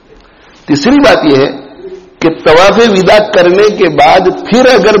ہے. تیسری بات یہ ہے کہ طواف وداع کرنے کے بعد پھر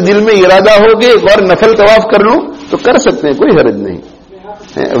اگر دل میں ارادہ ہو کہ ایک اور نفل طواف کر لوں تو کر سکتے ہیں, کوئی حرج نہیں.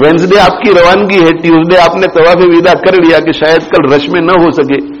 وینسڈے آپ کی روانگی ہے, ٹیوزڈے آپ نے طواف وداع کر لیا کہ شاید کل رش میں نہ ہو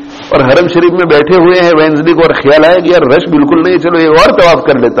سکے, اور حرم شریف میں بیٹھے ہوئے ہیں وینسڈے کو اور خیال آیا کہ یار رش بالکل نہیں, چلو ایک اور طواف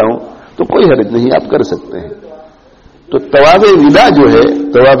کر لیتا ہوں, تو کوئی حرج نہیں, آپ کر سکتے ہیں. تو طواف وداع جو ہے,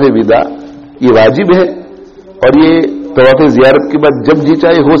 طواف وداع یہ واجب ہے, اور یہ طواف زیارت کے بعد جب جی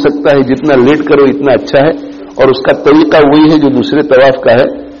چاہے ہو سکتا ہے. جتنا لیٹ کرو اتنا اچھا ہے, اور اس کا طریقہ وہی ہے جو دوسرے طواف کا ہے.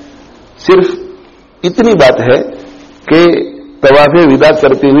 صرف اتنی بات ہے کہ طواف وداع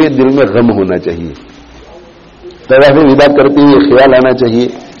کرتے ہوئے دل میں غم ہونا چاہیے. طواف وداع کرتے ہوئے خیال آنا چاہیے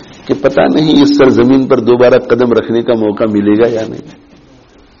کہ پتہ نہیں اس سرزمین پر دوبارہ قدم رکھنے کا موقع ملے گا یا نہیں,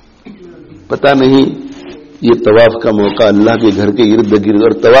 پتہ نہیں یہ طواف کا موقع اللہ کے گھر کے ارد گرد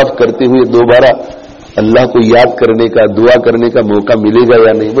اور طواف کرتے ہوئے دوبارہ اللہ کو یاد کرنے کا, دعا کرنے کا موقع ملے گا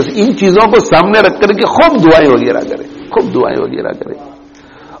یا نہیں. بس ان چیزوں کو سامنے رکھ کر کے خوب دعائیں وغیرہ کریں, خوب دعائیں وغیرہ کریں,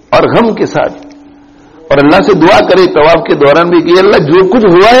 اور غم کے ساتھ اور اللہ سے دعا کرے طواف کے دوران بھی کہ اللہ جو کچھ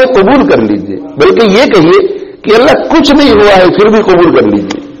ہوا ہے قبول کر لیجئے، بلکہ یہ کہیے کہ اللہ کچھ نہیں ہوا ہے پھر بھی قبول کر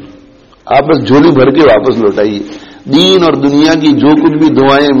لیجئے، آپ بس جھولی بھر کے واپس لوٹائیے۔ دین اور دنیا کی جو کچھ بھی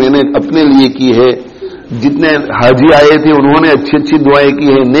دعائیں میں نے اپنے لیے کی ہے، جتنے حاجی آئے تھے انہوں نے اچھی اچھی دعائیں کی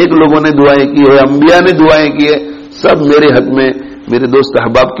ہے، نیک لوگوں نے دعائیں کی ہے، انبیاء نے دعائیں کی ہے، سب میرے حق میں، میرے دوست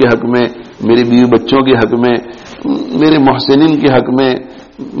احباب کے حق میں، میری بیوی بچوں کے حق میں، میرے محسنین کے حق میں،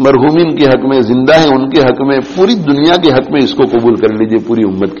 مرحومین کے حق میں، زندہ ہیں ان کے حق میں، پوری دنیا کے حق میں اس کو قبول کر لیجئے، پوری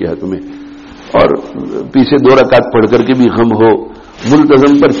امت کے حق میں۔ اور پیچھے 2 رکعت پڑھ کر کے بھی غم ہو،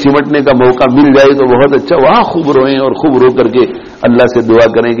 ملتزم پر چمٹنے کا موقع مل جائے تو بہت اچھا، وہاں خوب روئیں اور خوب رو کر کے اللہ سے دعا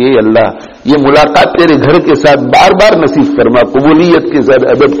کریں کہ اے اللہ یہ ملاقات تیرے گھر کے ساتھ بار بار نصیب فرما، قبولیت کے ساتھ،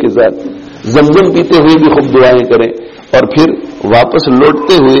 ادب کے ساتھ، زمزم پیتے ہوئے بھی خوب دعائیں کریں۔ اور پھر واپس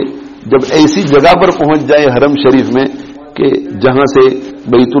لوٹتے ہوئے جب ایسی جگہ پر پہنچ جائے حرم شریف میں کہ جہاں سے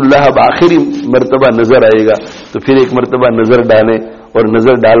بیت اللہ اب آخری مرتبہ نظر آئے گا، تو پھر ایک مرتبہ نظر ڈالیں اور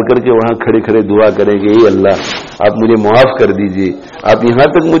نظر ڈال کر کے وہاں کھڑے کھڑے دعا کریں گے اے اللہ آپ مجھے معاف کر دیجئے، آپ یہاں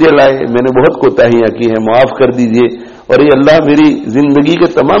تک مجھے لائے، میں نے بہت کوتاہیاں کی ہیں، معاف کر دیجئے، اور اے اللہ میری زندگی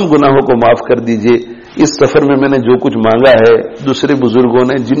کے تمام گناہوں کو معاف کر دیجئے، اس سفر میں نے جو کچھ مانگا ہے، دوسرے بزرگوں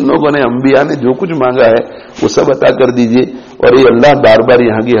نے، جن لوگوں نے، انبیاء نے جو کچھ مانگا ہے وہ سب عطا کر دیجئے، اور اے اللہ بار بار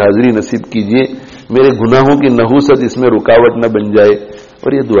یہاں کی حاضری نصیب کیجئے، میرے گناہوں کی نحوست اس میں رکاوٹ نہ بن جائے۔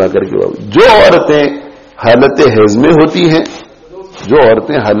 اور یہ دعا کر کے جو عورتیں حالت حیض میں ہوتی ہیں، جو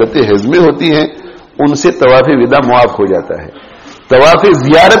عورتیں حالت حیض میں ہوتی ہیں ان سے طواف وداع معاف ہو جاتا ہے، طواف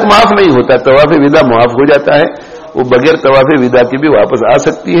زیارت معاف نہیں ہوتا، طواف وداع معاف ہو جاتا ہے، وہ بغیر طواف وداع کے بھی واپس آ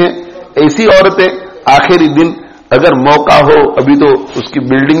سکتی ہیں۔ ایسی عورتیں آخری دن اگر موقع ہو، ابھی تو اس کی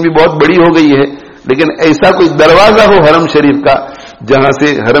بلڈنگ بھی بہت بڑی ہو گئی ہے، لیکن ایسا کوئی دروازہ ہو حرم شریف کا جہاں سے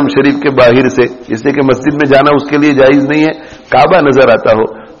حرم شریف کے باہر سے، اس لیے کہ مسجد میں جانا اس کے لیے جائز نہیں ہے، کعبہ نظر آتا ہو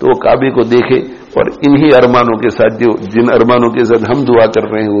تو وہ کعبے کو دیکھے اور انہی ارمانوں کے ساتھ جو جن ارمانوں کے ساتھ ہم دعا کر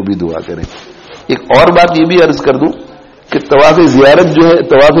رہے ہیں وہ بھی دعا کریں۔ ایک اور بات یہ بھی عرض کر دوں کہ طواف زیارت جو ہے،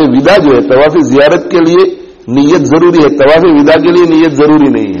 طواف وداع جو ہے، طواف زیارت کے لیے نیت ضروری ہے، طواف وداع کے لیے نیت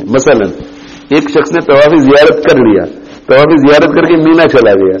ضروری نہیں ہے۔ مثلا ایک شخص نے طواف زیارت کر لیا، طواف زیارت کر کے مینا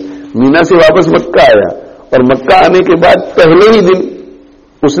چلا گیا، مینا سے واپس مکہ آیا، اور مکہ آنے کے بعد پہلے ہی دن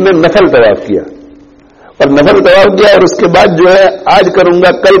اس نے نفل طواف کیا، اور نفل طواف کیا، اور اس کے بعد جو ہے آج کروں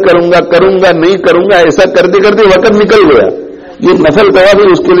گا، کل کروں گا، کروں گا، نہیں کروں گا، ایسا کرتے کرتے وقت نکل گیا، یہ نفل طواف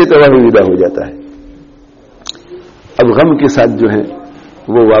ہے، اس کے لیے طواف وداع ہو جاتا ہے۔ اب غم کے ساتھ جو ہے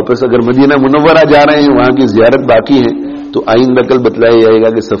وہ واپس اگر مدینہ منورہ جا رہے ہیں، وہاں کی زیارت باقی ہے تو آئندہ کل بتلایا جائے گا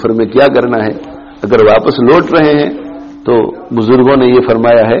کہ سفر میں کیا کرنا ہے۔ اگر واپس لوٹ رہے ہیں تو بزرگوں نے یہ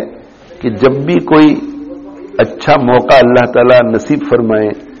فرمایا ہے کہ جب بھی کوئی اچھا موقع اللہ تعالیٰ نصیب فرمائے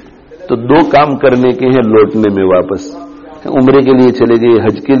تو 2 کام کرنے کے ہیں لوٹنے میں واپس، عمرے کے لیے چلے گئے،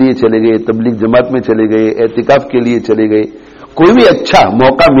 حج کے لیے چلے گئے، تبلیغ جماعت میں چلے گئے، اعتکاف کے لیے چلے گئے، کوئی بھی اچھا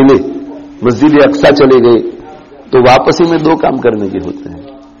موقع ملے، مسجد اقصیٰ چلے گئے، تو واپسی میں 2 کام کرنے کے ہوتے ہیں،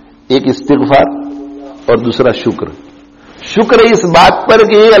 ایک استغفار اور دوسرا شکر۔ شکر اس بات پر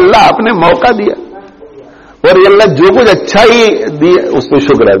کہ یہ اللہ آپ نے موقع دیا، اور یہ اللہ جو کچھ اچھا ہی دیا اس پہ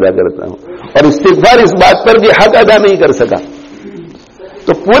شکر ادا کرتا ہوں، اور استغفار اس بات پر کہ حق ادا نہیں کر سکا۔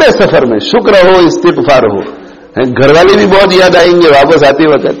 تو پورے سفر میں شکر ہو، استغفار ہو، گھر والے بھی بہت یاد آئیں گے واپس آتے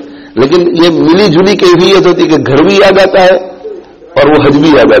وقت، لیکن یہ ملی جلی کیفیت ہوتی کہ گھر بھی یاد آتا ہے اور وہ حج بھی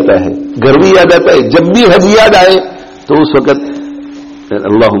یاد آتا ہے، گھر بھی یاد آتا ہے، جب بھی حج یاد آئے تو اس وقت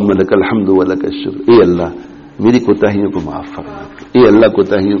اللہم لک الحمد ولک الشکر، اے اللہ میری کوتاہیوں کو معاف فرما دے، اے اللہ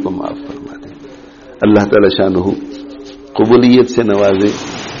کوتاہیوں کو معاف فرما دے۔ اللہ تعالی شانہ قبولیت سے نوازے،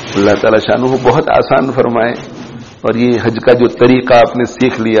 اللہ تعالی شانہ بہت آسان فرمائے، اور یہ حج کا جو طریقہ آپ نے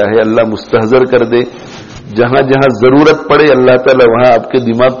سیکھ لیا ہے اللہ مستحضر کر دے، جہاں جہاں ضرورت پڑے اللہ تعالی وہاں آپ کے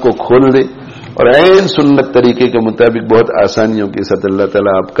دماغ کو کھول دے، اور عین سنت طریقے کے مطابق بہت آسانیوں کے ساتھ اللہ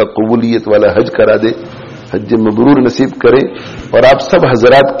تعالیٰ آپ کا قبولیت والا حج کرا دے، حج مبرور نصیب کرے، اور آپ سب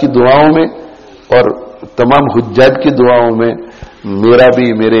حضرات کی دعاؤں میں اور تمام حجاج کی دعاؤں میں میرا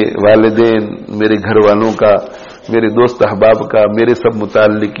بھی، میرے والدین، میرے گھر والوں کا، میرے دوست احباب کا، میرے سب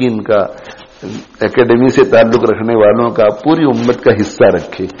متعلقین کا، اکیڈمی سے تعلق رکھنے والوں کا، پوری امت کا حصہ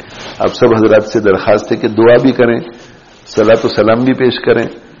رکھے۔ آپ سب حضرات سے درخواست ہے کہ دعا بھی کریں، صلاۃ و سلام بھی پیش کریں،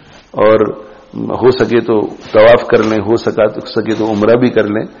 اور ہو سکے تو طواف کر لیں، ہو سکے تو عمرہ بھی کر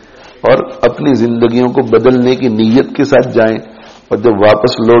لیں، اور اپنی زندگیوں کو بدلنے کی نیت کے ساتھ جائیں، اور جب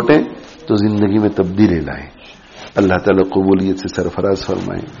واپس لوٹیں تو زندگی میں تبدیلی لائیں۔ اللہ تعالیٰ قبولیت سے سرفراز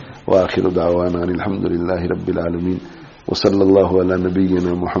فرمائیں۔ وآخر دعوانا الحمدللہ رب العالمین، وصلی اللہ علی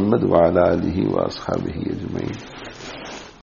نبینا محمد وعلی آلہ واصحابہ اجمعین۔